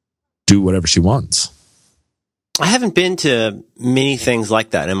do whatever she wants. I haven't been to many things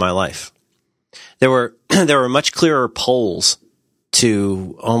like that in my life. There were much clearer poles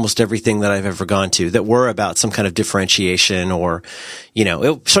to almost everything that I've ever gone to that were about some kind of differentiation, or,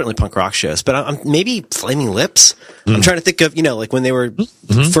 certainly punk rock shows, but I'm maybe Flaming Lips. I'm trying to think of, like when they were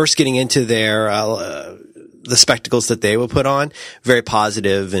first getting into their, the spectacles that they would put on, very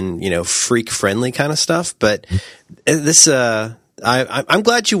positive and, freak friendly kind of stuff. But this, I'm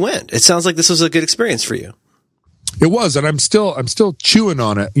glad you went. It sounds like this was a good experience for you. It was, and I'm still chewing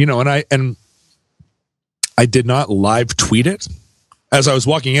on it, and I did not live tweet it. As I was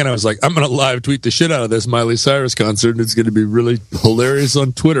walking in, I was like, I'm going to live tweet the shit out of this Miley Cyrus concert, and it's going to be really hilarious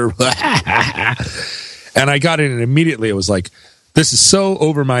on Twitter. And I got in, and immediately it was like, this is so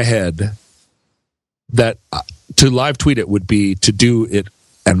over my head that to live tweet it would be to do it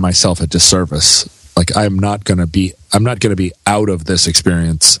and myself a disservice. Like, I'm not going to be out of this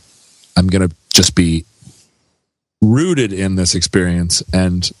experience. I'm going to just be rooted in this experience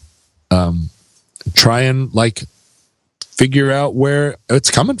and try and figure out where it's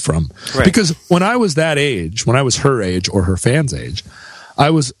coming from. Right. Because when I was that age, when I was her age or her fans' age,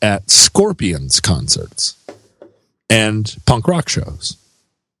 I was at Scorpions concerts and punk rock shows.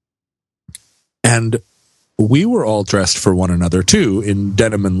 And we were all dressed for one another too, in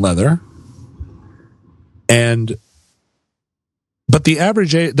denim and leather. But the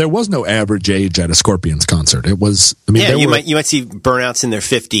average age, there was no average age at a Scorpions concert. It was, you might see burnouts in their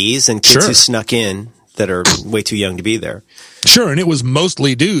 50s and kids who snuck in that are way too young to be there. Sure, and it was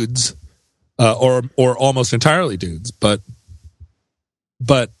mostly dudes, or almost entirely dudes, but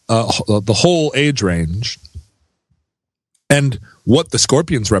the whole age range, and what the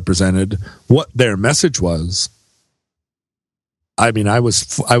Scorpions represented, what their message was. I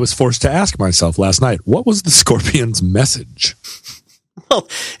was forced to ask myself last night, what was the Scorpions' message? Well,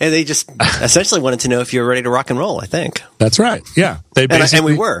 and they just essentially wanted to know if you were ready to rock and roll, I think. That's right. Yeah. And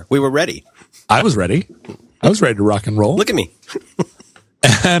we were ready. I was ready. I was ready to rock and roll. Look at me.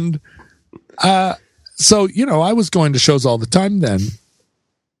 And so, I was going to shows all the time then,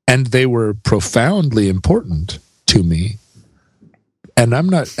 and they were profoundly important to me. And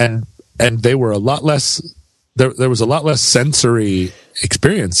they were a lot less, there was a lot less sensory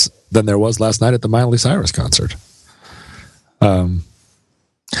experience than there was last night at the Miley Cyrus concert. But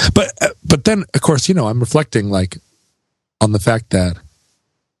then, of course, I'm reflecting on the fact that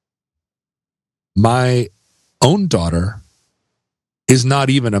my own daughter is not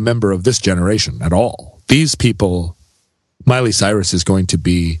even a member of this generation at all. These people, Miley Cyrus is going to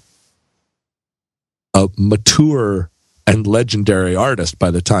be a mature and legendary artist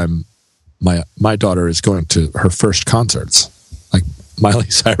by the time my daughter is going to her first concerts. Like, Miley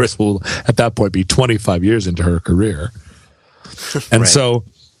Cyrus will at that point be 25 years into her career. And so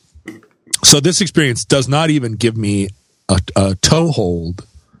this experience does not even give me a toehold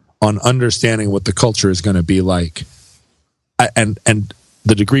on understanding what the culture is going to be like, and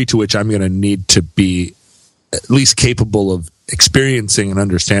the degree to which I'm going to need to be at least capable of experiencing and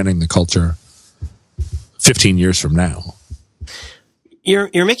understanding the culture 15 years from now.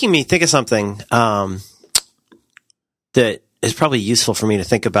 You're making me think of something that is probably useful for me to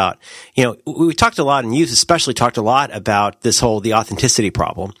think about. We talked a lot, and you've especially talked a lot about the authenticity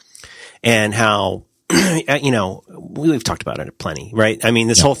problem, and how, we've talked about it plenty, right?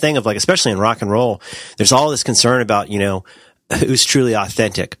 This whole thing of especially in rock and roll, there's all this concern about, who's truly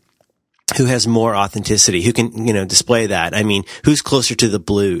authentic, who has more authenticity, who can, display that. Who's closer to the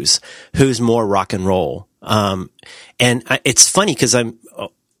blues, who's more rock and roll. And it's funny because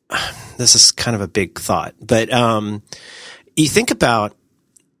this is kind of a big thought, but you think about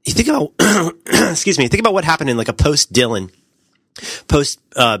excuse me, think about what happened in like a post Dylan, post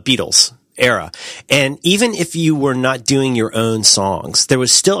Beatles era. And even if you were not doing your own songs, there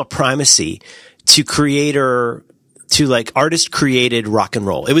was still a primacy to like artist created rock and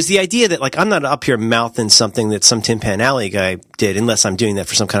roll. It was the idea that like I'm not up here mouthing something that some Tin Pan Alley guy did unless I'm doing that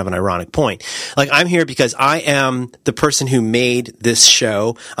for some kind of an ironic point. Like I'm here because I am the person who made this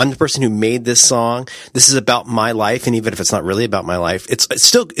show. I'm the person who made this song. This is about my life. And even if it's not really about my life, it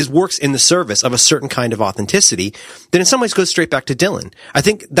still works in the service of a certain kind of authenticity that in some ways goes straight back to Dylan. I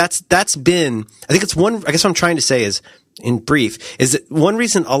think I guess what I'm trying to say is, in brief, is that one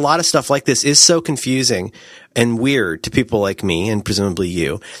reason a lot of stuff like this is so confusing and weird to people like me and presumably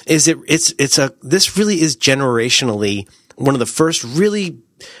you is this really is generationally one of the first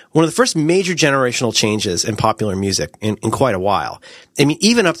major generational changes in popular music in quite a while. I mean,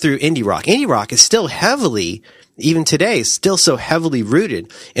 even up through indie rock. Indie rock is still heavily, even today, still so heavily rooted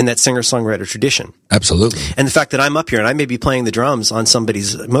in that singer-songwriter tradition. Absolutely. And the fact that I'm up here and I may be playing the drums on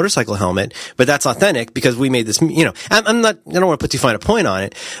somebody's motorcycle helmet, but that's authentic because we made this, I don't want to put too fine a point on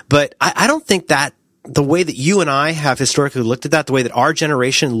it, but I don't think that the way that you and I have historically looked at that, the way that our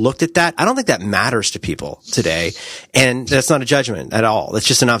generation looked at that, I don't think that matters to people today. And that's not a judgment at all. That's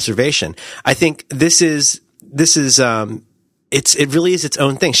just an observation. I think it really is its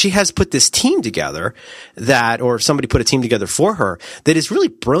own thing. She has put this team together or somebody put a team together for her that is really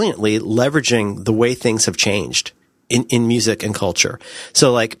brilliantly leveraging the way things have changed in music and culture.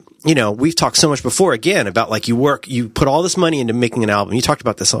 So like, we've talked so much before again about like you put all this money into making an album. You talked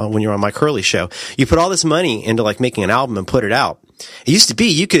about this when you were on Mike Hurley's show. You put all this money into like making an album and put it out. It used to be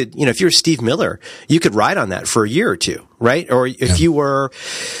you could, if you're Steve Miller, you could ride on that for a year or two, right? Or if you were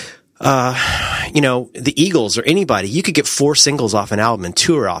the Eagles or anybody, you could get 4 singles off an album and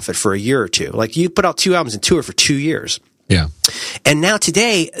tour off it for a year or two. Like you put out 2 albums and tour for 2 years. Yeah. And now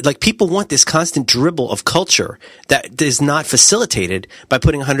today, like people want this constant dribble of culture that is not facilitated by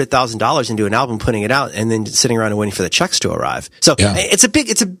putting $100,000 into an album, putting it out, and then sitting around and waiting for the checks to arrive. So it's a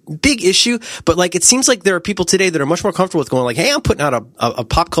big issue, but like it seems like there are people today that are much more comfortable with going like, hey, I'm putting out a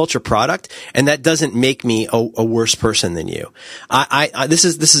pop culture product, and that doesn't make me a worse person than you. This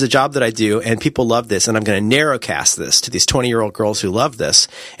is a job that I do, and people love this, and I'm going to narrowcast this to these 20-year-old girls who love this.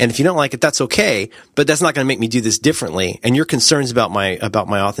 And if you don't like it, that's okay, but that's not going to make me do this differently. And your concerns about my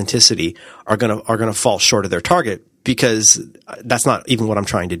authenticity are gonna fall short of their target because that's not even what I'm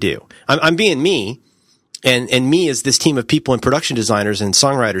trying to do. I'm being me, and me is this team of people and production designers and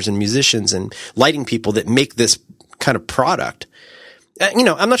songwriters and musicians and lighting people that make this kind of product. I'm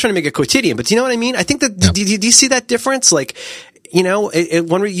not trying to make it quotidian, but do you know what I mean? I think that do you see that difference? Like,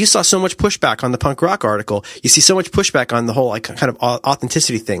 you saw so much pushback on the punk rock article. You see so much pushback on the whole like kind of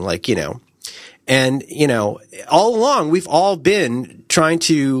authenticity thing, like And, all along, we've all been trying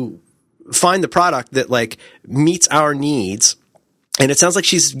to find the product that, like, meets our needs. And it sounds like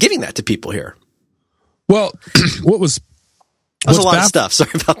she's giving that to people here. Well, That's a lot of stuff.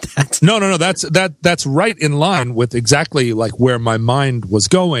 Sorry about that. No. That's right in line with exactly, like, where my mind was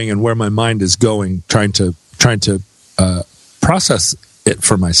going and where my mind is going, trying to process it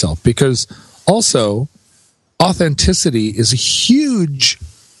for myself. Because also, authenticity is a huge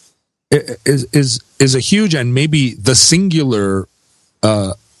and maybe the singular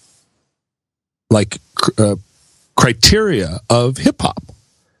criteria of hip hop,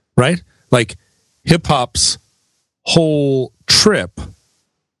 right? Like hip hop's whole trip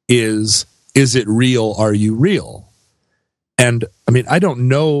is it real? Are you real? And I mean, I don't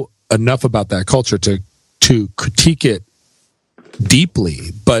know enough about that culture to critique it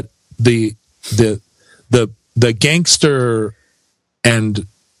deeply, but the gangster and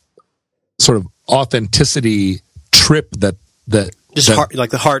sort of authenticity trip that hard,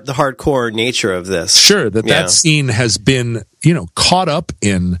 like the hardcore nature of this. Sure, that scene has been, caught up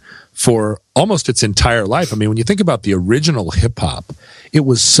in for almost its entire life. I mean, when you think about the original hip hop, it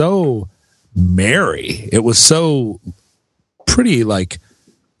was so merry. It was so pretty like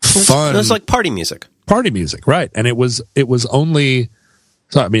fun. It was like party music. Party music, right. And it was only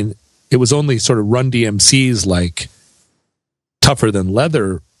sort of Run DMC's like Tougher Than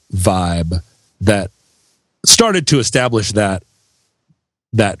Leather vibe that started to establish that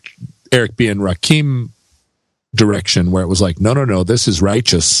Eric B. and Rakim direction where it was like, no, this is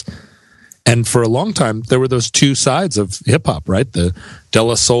righteous. And for a long time, there were those two sides of hip hop, right? The De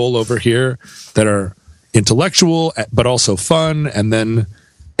La Soul over here that are intellectual, but also fun. And then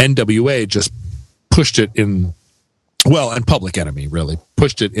NWA just pushed it in Well, and Public Enemy really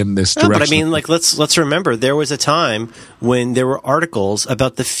pushed it in this direction. But I mean, like, let's remember there was a time when there were articles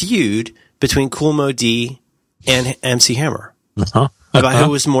about the feud between Kool Moe Dee and MC Hammer about who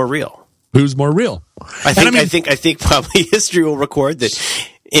was more real. Who's more real? I think probably history will record that.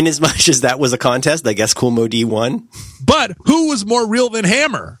 In as much as that was a contest, I guess Kool Moe Dee won. But who was more real than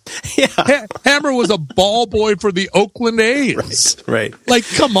Hammer? Yeah. Hammer was a ball boy for the Oakland A's. Right. Like,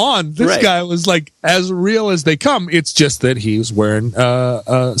 come on. This guy was like as real as they come. It's just that he was wearing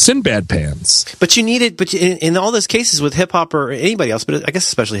Sinbad pants. But you needed, in all those cases with hip hop or anybody else, but I guess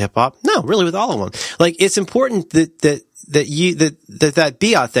especially hip hop, no, really with all of them. Like, it's important that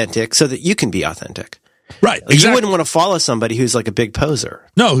be authentic so that you can be authentic. Right. Exactly. You wouldn't want to follow somebody who's like a big poser.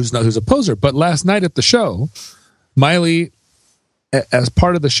 No, who's a poser. But last night at the show, Miley, as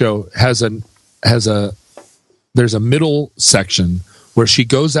part of the show, there's a middle section where she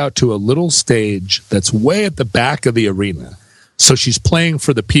goes out to a little stage that's way at the back of the arena. So she's playing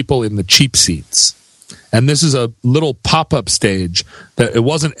for the people in the cheap seats. And this is a little pop-up stage that it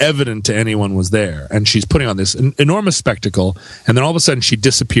wasn't evident to anyone was there. And she's putting on this enormous spectacle. And then all of a sudden she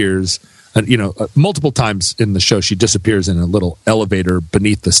disappears. And, multiple times in the show, she disappears in a little elevator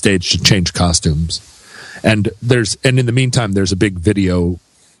beneath the stage to change costumes. And in the meantime, there's a big video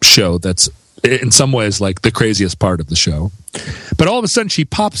show that's in some ways like the craziest part of the show. But all of a sudden, she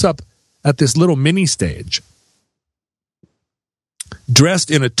pops up at this little mini stage,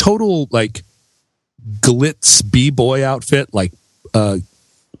 dressed in a total like glitz b-boy outfit, like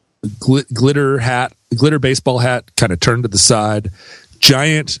glitter baseball hat, kind of turned to the side.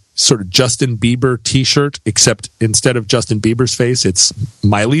 Giant sort of Justin Bieber t-shirt, except instead of Justin Bieber's face, it's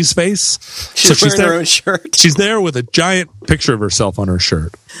Miley's face. She's wearing her own shirt. She's there with a giant picture of herself on her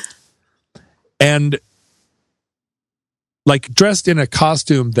shirt. And like dressed in a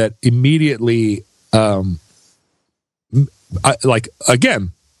costume that immediately, again,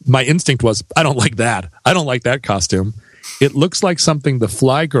 my instinct was, I don't like that. I don't like that costume. It looks like something the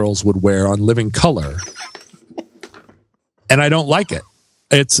Fly Girls would wear on Living Color. And I don't like it.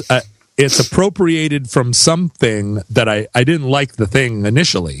 It's appropriated from something that I didn't like the thing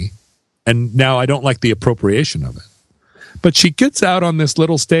initially, and now I don't like the appropriation of it. But she gets out on this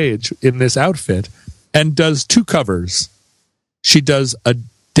little stage in this outfit and does two covers. She does a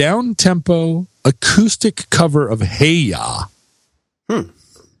down-tempo acoustic cover of Hey Ya.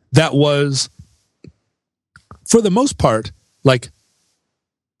 That was, for the most part, like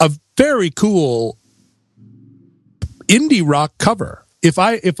a very cool indie rock cover. If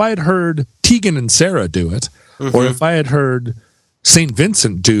I had heard Tegan and Sarah do it, or if I had heard St.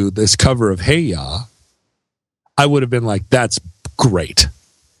 Vincent do this cover of Hey Ya, I would have been like, that's great.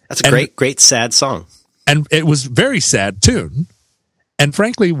 That's a great sad song. And it was very sad tune. And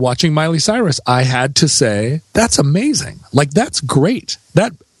frankly, watching Miley Cyrus, I had to say, that's amazing. Like, that's great.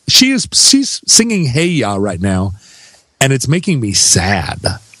 She's singing Hey Ya right now, and it's making me sad.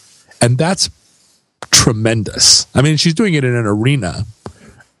 And that's tremendous. I mean, she's doing it in an arena,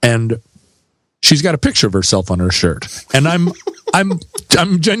 and she's got a picture of herself on her shirt, and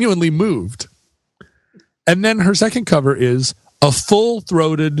I'm genuinely moved. And then her second cover is a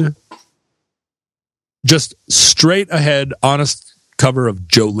full-throated, just straight ahead, honest cover of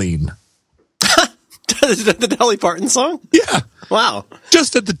Jolene. The Dolly Parton song? Yeah. Wow.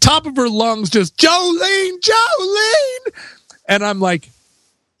 Just at the top of her lungs, just Jolene, Jolene. And I'm like,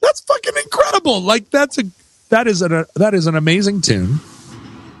 that's fucking incredible. Like that is an amazing tune,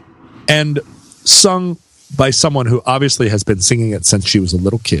 and sung by someone who obviously has been singing it since she was a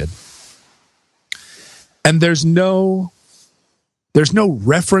little kid. And there's no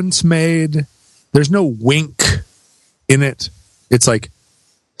reference made. There's no wink in it. It's like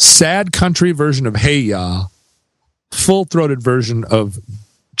sad country version of Hey Ya, full-throated version of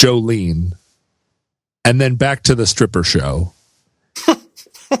Jolene, and then back to the stripper show.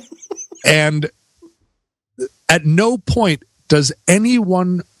 And at no point does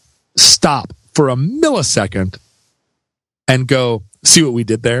anyone stop for a millisecond and go, see what we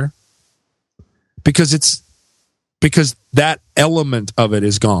did there? Because that element of it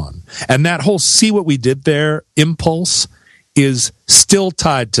is gone. And that whole see what we did there impulse is still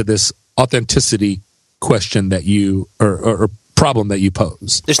tied to this authenticity question that you, or problem that you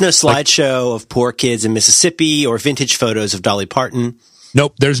pose. There's no slideshow of poor kids in Mississippi or vintage photos of Dolly Parton.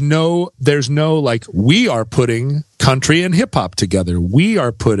 Nope. There's no like, we are putting country and hip hop together. We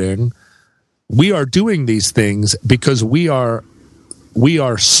are doing these things because we are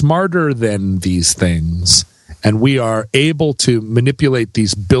smarter than these things, and we are able to manipulate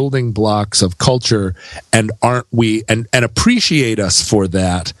these building blocks of culture, and aren't we, and appreciate us for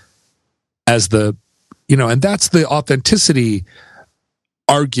that as the and that's the authenticity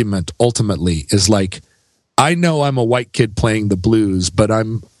argument ultimately, is like, I know I'm a white kid playing the blues, but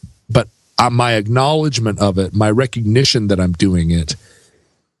my acknowledgement of it, my recognition that I'm doing it,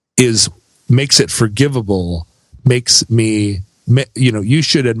 makes it forgivable, makes me, you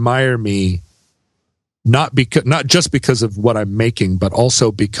should admire me, not just because of what I'm making, but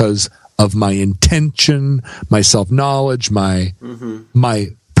also because of my intention, my self-knowledge, my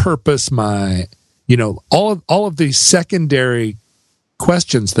purpose, my, all of these secondary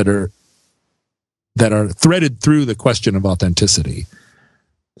questions that are threaded through the question of authenticity.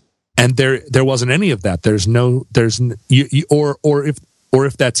 And there wasn't any of that. Or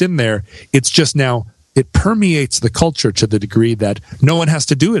if that's in there, it's just now, it permeates the culture to the degree that no one has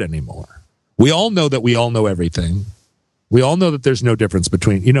to do it anymore. We all know that we all know everything. We all know that there's no difference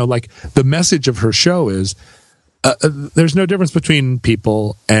between, like the message of her show is, there's no difference between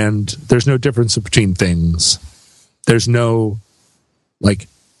people, and there's no difference between things. There's no, like,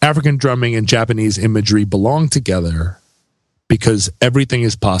 African drumming and Japanese imagery belong together because everything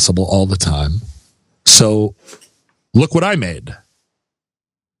is possible all the time. So look what I made.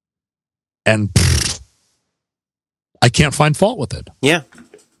 And I can't find fault with it. Yeah.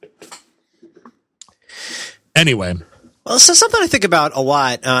 Anyway. Well, so something I think about a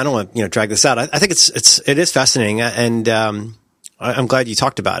lot. I don't want to, drag this out. I think it is fascinating, and I'm glad you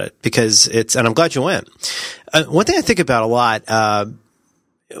talked about it and I'm glad you went. One thing I think about a lot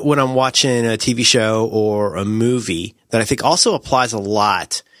when I'm watching a TV show or a movie that I think also applies a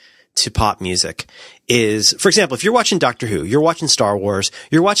lot to pop music is, for example, if you're watching Doctor Who, you're watching Star Wars,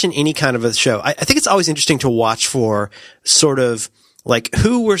 you're watching any kind of a show, I think it's always interesting to watch for sort of like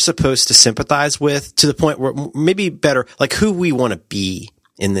who we're supposed to sympathize with, to the point where maybe better, like who we want to be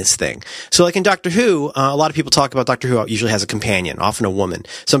in this thing. So like in Doctor Who, a lot of people talk about Doctor Who usually has a companion, often a woman,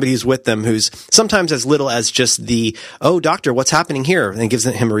 somebody who's with them, who's sometimes as little as just oh, doctor, what's happening here? And gives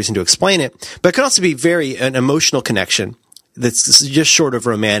him a reason to explain it. But it can also be an emotional connection that's just short of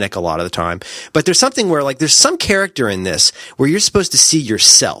romantic a lot of the time. But there's something where like there's some character in this where you're supposed to see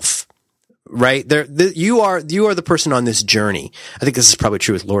yourself. Right? You are the person on this journey. I think this is probably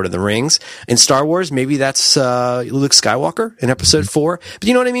true with Lord of the Rings. In Star Wars, maybe that's Luke Skywalker in episode 4. But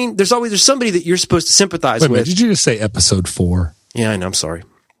you know what I mean? There's somebody that you're supposed to sympathize with. Did you just say episode 4? Yeah, I know. I'm sorry.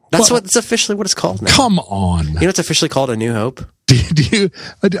 That's officially what it's called now. Come on. You know it's officially called A New Hope?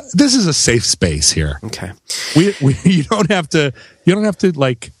 This is a safe space here. Okay. You don't have to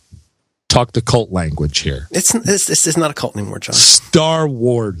like talk the cult language here. It's not a cult anymore, John.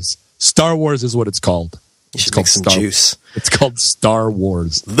 Star Wars is what it's called. You should make some juice. It's called Star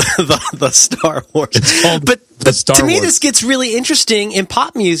Wars. the Star Wars. It's called but Star to me, Wars. this gets really interesting in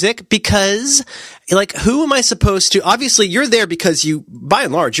pop music because, like, who am I supposed to? Obviously, you're there because by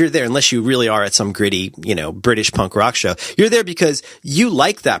and large, you're there unless you really are at some gritty, British punk rock show. You're there because you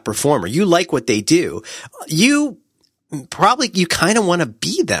like that performer. You like what they do. You kind of want to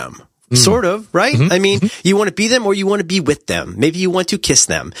be them. Sort of, right? Mm-hmm. I mean, you want to be them or you want to be with them. Maybe you want to kiss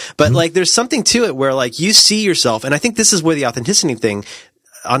them. But like, there's something to it where like you see yourself, and I think this is where the authenticity thing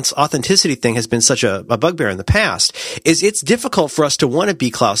has been such a bugbear in the past, is it's difficult for us to want to be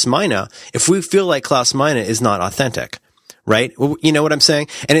Klaus Meine if we feel like Klaus Meine is not authentic. Right? You know what I'm saying?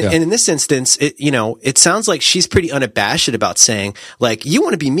 And in this instance, it sounds like she's pretty unabashed about saying like, you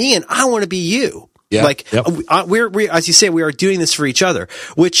want to be me and I want to be you. Yeah, like we're as you say, we are doing this for each other,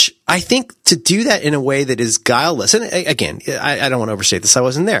 which I think to do that in a way that is guileless. And again, I don't want to overstate this. I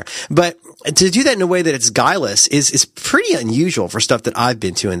wasn't there, but to do that in a way that it's guileless is pretty unusual for stuff that I've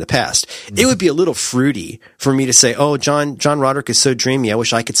been to in the past. Mm-hmm. It would be a little fruity for me to say, "Oh, John Roderick is so dreamy. I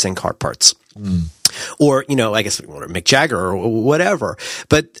wish I could sing Heart Parts." Mm. Or, I guess Mick Jagger or whatever.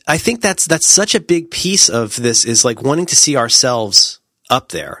 But I think that's such a big piece of this, is like wanting to see ourselves up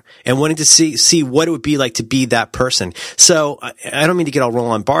there and wanting to see what it would be like to be that person. So I don't mean to get all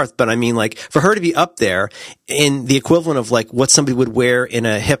Roland Barthes, but I mean like for her to be up there in the equivalent of like what somebody would wear in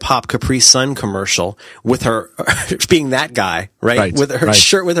a hip hop Capri Sun commercial with her being that guy, right? With her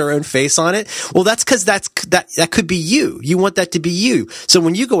shirt with her own face on it. Well, that's because that could be you. You want that to be you. So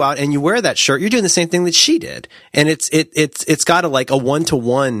when you go out and you wear that shirt, you're doing the same thing that she did. And it's got a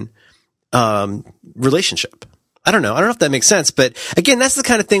 1-to-1 relationship. I don't know if that makes sense, but again, that's the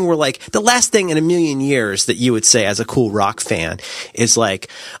kind of thing where like the last thing in a million years that you would say as a cool rock fan is like,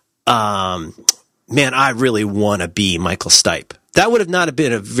 man, I really want to be Michael Stipe. That would have not have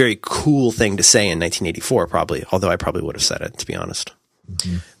been a very cool thing to say in 1984, probably, although I probably would have said it, to be honest.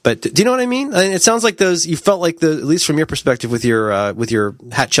 Mm-hmm. But do you know what I mean? It sounds like you felt like at least from your perspective with your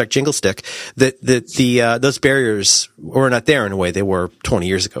hat check jingle stick, that those barriers were not there in a way they were 20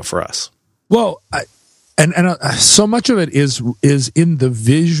 years ago for us. Well, and so much of it is in the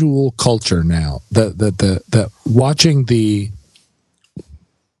visual culture now. The watching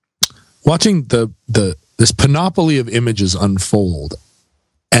this panoply of images unfold,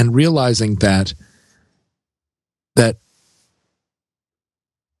 and realizing that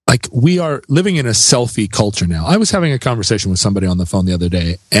like we are living in a selfie culture now. I was having a conversation with somebody on the phone the other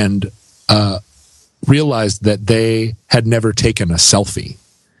day, and realized that they had never taken a selfie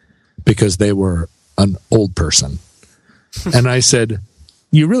because they were an old person. And I said,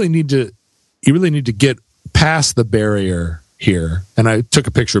 you really need to get past the barrier here. And I took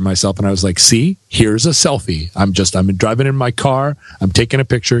a picture of myself, and I was like, see, here's a selfie. I'm driving in my car. I'm taking a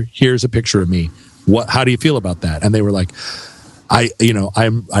picture. Here's a picture of me. How do you feel about that? And they were like,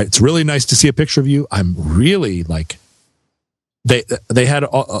 it's really nice to see a picture of you. I'm really like, they had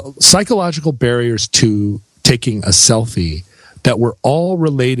psychological barriers to taking a selfie that were all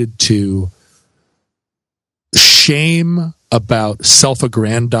related to shame about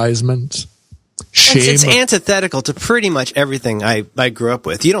self-aggrandizement. Shame. It's antithetical to pretty much everything I grew up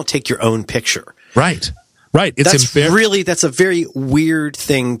with. You don't take your own picture. Right. That's a very weird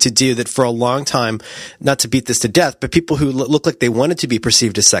thing to do, that for a long time, not to beat this to death, but people who look like they wanted to be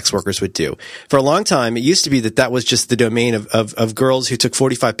perceived as sex workers would do. For a long time, it used to be that was just the domain of girls who took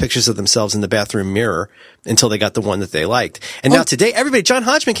 45 pictures of themselves in the bathroom mirror until they got the one that they liked. And now today, John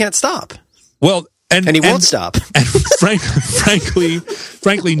Hodgman can't stop. Well, and he won't stop. And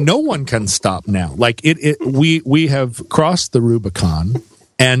frankly, no one can stop now. Like we have crossed the Rubicon,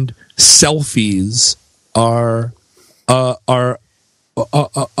 and selfies are a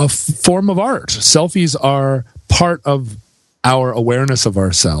form of art. Selfies are part of our awareness of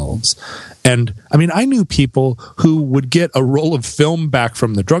ourselves. And I mean, I knew people who would get a roll of film back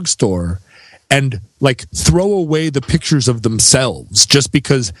from the drugstore and like throw away the pictures of themselves, just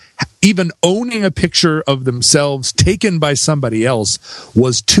because even owning a picture of themselves taken by somebody else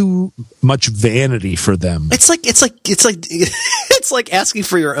was too much vanity for them. It's like asking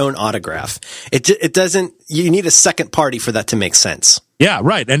for your own autograph. It doesn't. You need a second party for that to make sense. Yeah,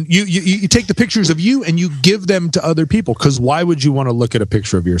 right. And you take the pictures of you and you give them to other people, because why would you want to look at a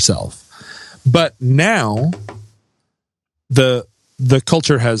picture of yourself? But now the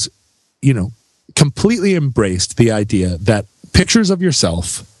culture has, completely embraced the idea that pictures of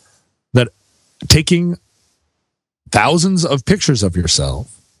yourself, that taking thousands of pictures of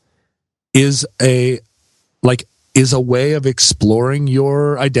yourself is a way of exploring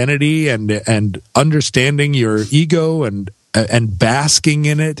your identity and understanding your ego and basking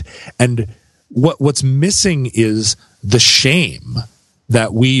in it. And what's missing is the shame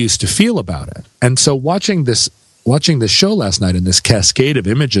that we used to feel about it. And so watching this show last night, in this cascade of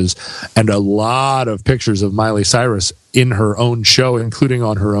images and a lot of pictures of Miley Cyrus in her own show, including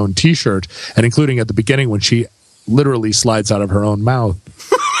on her own T-shirt, and including at the beginning when she literally slides out of her own mouth.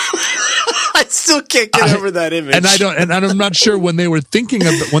 I still can't get over that image. And I'm not sure when they were thinking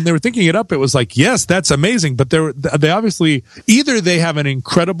it up, it was like, yes, that's amazing. But they obviously either they have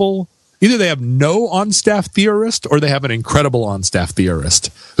no on-staff theorist, or they have an incredible on-staff theorist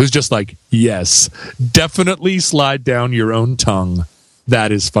who's just like, yes, definitely slide down your own tongue.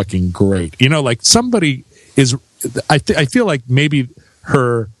 That is fucking great. Like somebody is, I feel like maybe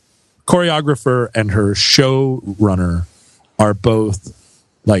her choreographer and her showrunner are both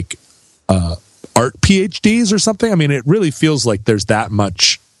like art PhDs or something. I mean, it really feels like there's that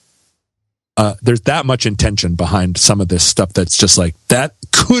much intention behind some of this stuff that's just like, that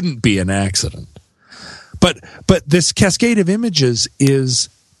couldn't be an accident. But this cascade of images is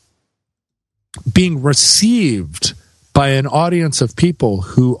being received by an audience of people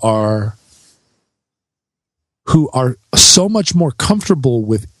who are so much more comfortable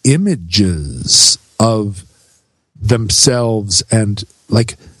with images of themselves. And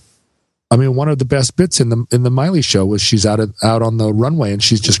like, I mean, one of the best bits in the Miley show was she's out on the runway and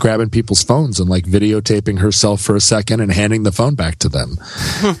she's just grabbing people's phones and like videotaping herself for a second and handing the phone back to them,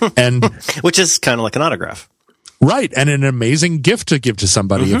 and which is kind of like an autograph, right? And an amazing gift to give to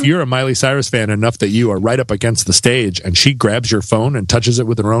somebody. Mm-hmm. If you're a Miley Cyrus fan enough that you are right up against the stage and she grabs your phone and touches it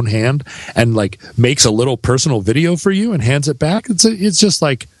with her own hand and like makes a little personal video for you and hands it back, it's just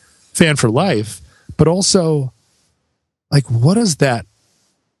like fan for life. But also, like, what is that?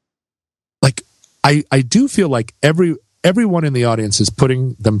 Like, I do feel like everyone in the audience is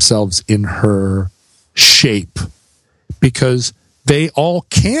putting themselves in her shape, because they all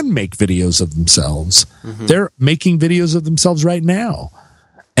can make videos of themselves. Mm-hmm. They're making videos of themselves right now.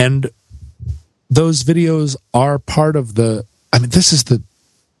 And those videos are part of I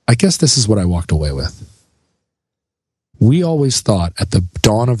guess this is what I walked away with. We always thought at the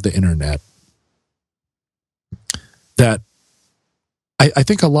dawn of the internet that I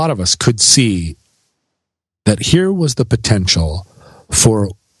think a lot of us could see that here was the potential for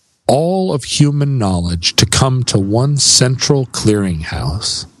all of human knowledge to come to one central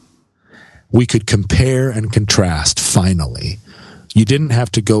clearinghouse. We could compare and contrast finally. You didn't have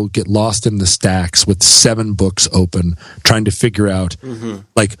to go get lost in the stacks with 7 books open trying to figure out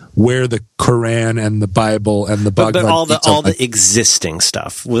like where the Quran and the Bible and the Bhagavad Gita, all the existing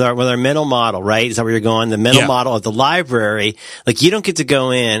stuff with our mental model, right? Is that where you're going? The mental model of the library, like you don't get to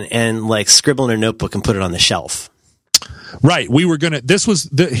go in and like scribble in a notebook and put it on the shelf. Right. We were going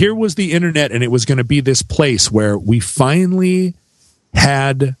to, here was the internet, and it was going to be this place where we finally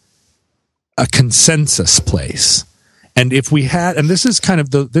had a consensus place. And if we had, and this is kind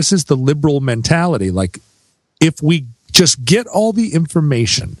of this is the liberal mentality, like if we just get all the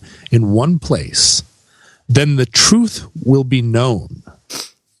information in one place, then the truth will be known.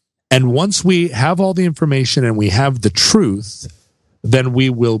 And once we have all the information and we have the truth, then we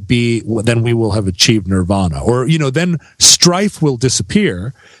will have achieved nirvana. Or, then strife will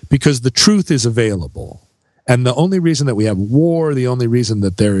disappear because the truth is available. And the only reason that we have war, the only reason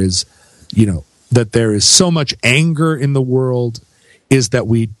that there is, that there is so much anger in the world is that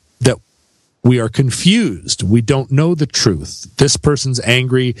we are confused. We don't know the truth. This person's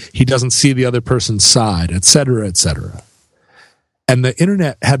angry. He doesn't see the other person's side, et cetera, et cetera. And the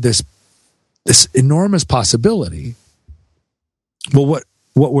internet had this enormous possibility. Well,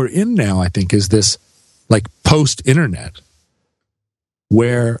 what we're in now, I think, is this like post-internet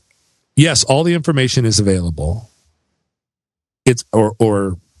where, yes, all the information is available. It's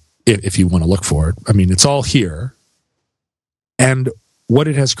or if you want to look for it, I mean, it's all here. And what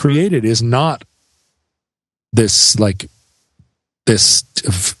it has created is not this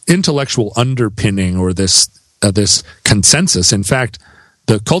intellectual underpinning or this consensus. In fact,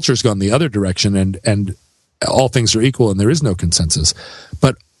 the culture's gone the other direction, and all things are equal and there is no consensus.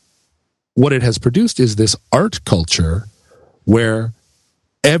 But what it has produced is this art culture where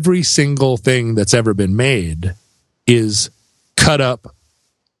every single thing that's ever been made is cut up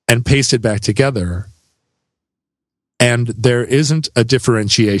and pasted back together, and there isn't a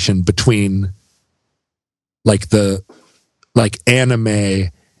differentiation between like anime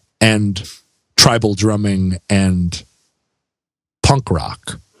and tribal drumming and punk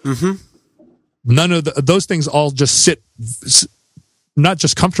rock. Mm-hmm. None of those things all just sit not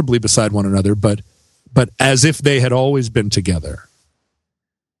just comfortably beside one another, but as if they had always been together.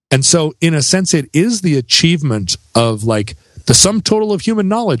 And so in a sense it is the achievement of like the sum total of human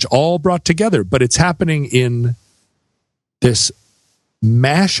knowledge all brought together, but it's happening in this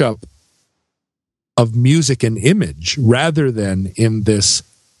mashup of music and image rather than in this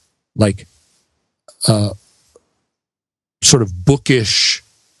like sort of bookish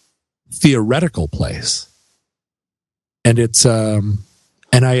theoretical place. And it's and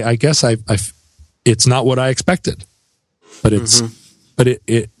I guess it's not what I expected, but it's but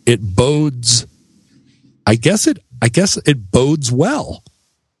it bodes. I guess it bodes well.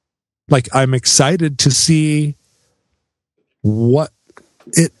 Like I'm excited to see what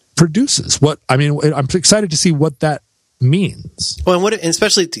it produces. I'm excited to see what that means. Well, and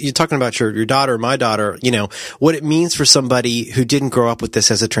especially you're talking about your daughter, my daughter, what it means for somebody who didn't grow up with this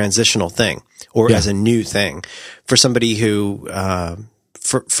as a transitional thing or as a new thing, for somebody who,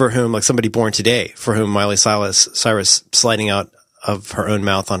 for whom, like somebody born today, for whom Miley Cyrus sliding out of her own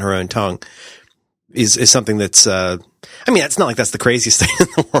mouth on her own tongue is something that's, it's not like that's the craziest thing in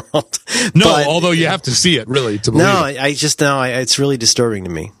the world. No, although you have to see it really to believe it. No, it's really disturbing to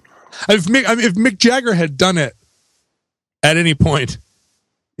me. If Mick Jagger had done it at any point,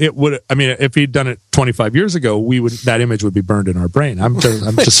 it would. I mean, if he'd done it 25 years ago, that image would be burned in our brain. He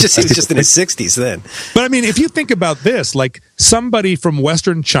was just in his 60s then. But I mean, if you think about this, like somebody from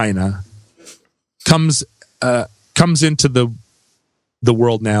Western China comes into the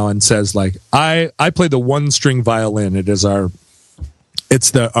world now and says, like, I play the 1-string violin. It's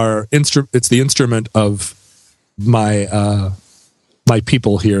the instrument of my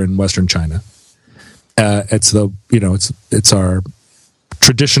people here in Western China. It's our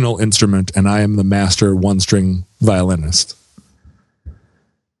traditional instrument, and I am the master 1-string violinist.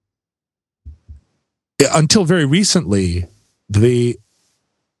 Until very recently, the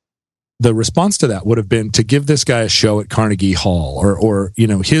response to that would have been to give this guy a show at Carnegie Hall, or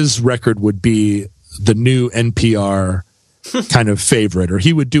his record would be the new NPR kind of favorite, or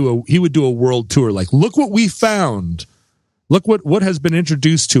he would do a world tour. Like, look what we found. Look what has been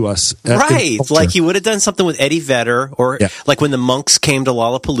introduced to us. Right. Like he would have done something with Eddie Vedder, or like when the Monks came to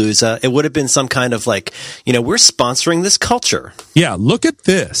Lollapalooza, it would have been some kind of like, we're sponsoring this culture. Yeah, look at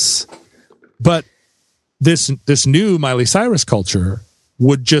this. But this new Miley Cyrus culture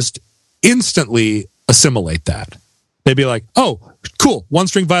would just instantly assimilate that. They'd be like, oh, cool,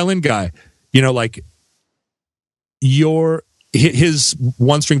 one-string violin guy. You know, like his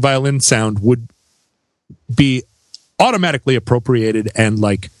one-string violin sound would be automatically appropriated, and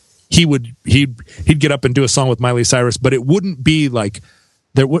like he'd get up and do a song with Miley Cyrus, but it wouldn't be like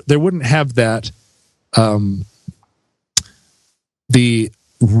there wouldn't have that the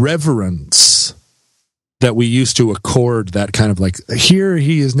reverence that we used to accord that kind of like, here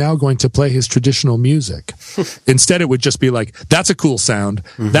he is now going to play his traditional music. Instead, it would just be like, that's a cool sound.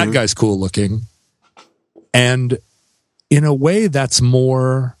 Mm-hmm. That guy's cool looking. And in a way, that's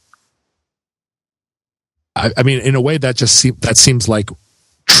more, I mean, in a way that that seems like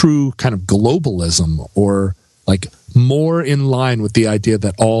true kind of globalism, or like more in line with the idea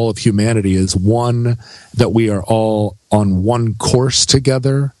that all of humanity is one, that we are all on one course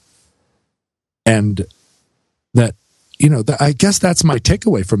together. And that, you know, I guess that's my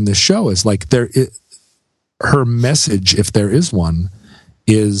takeaway from this show, is like her message, if there is one,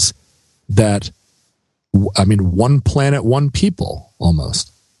 is that, I mean, one planet, one people,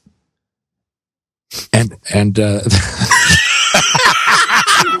 almost. And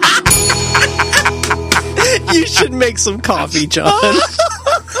you should make some coffee, John.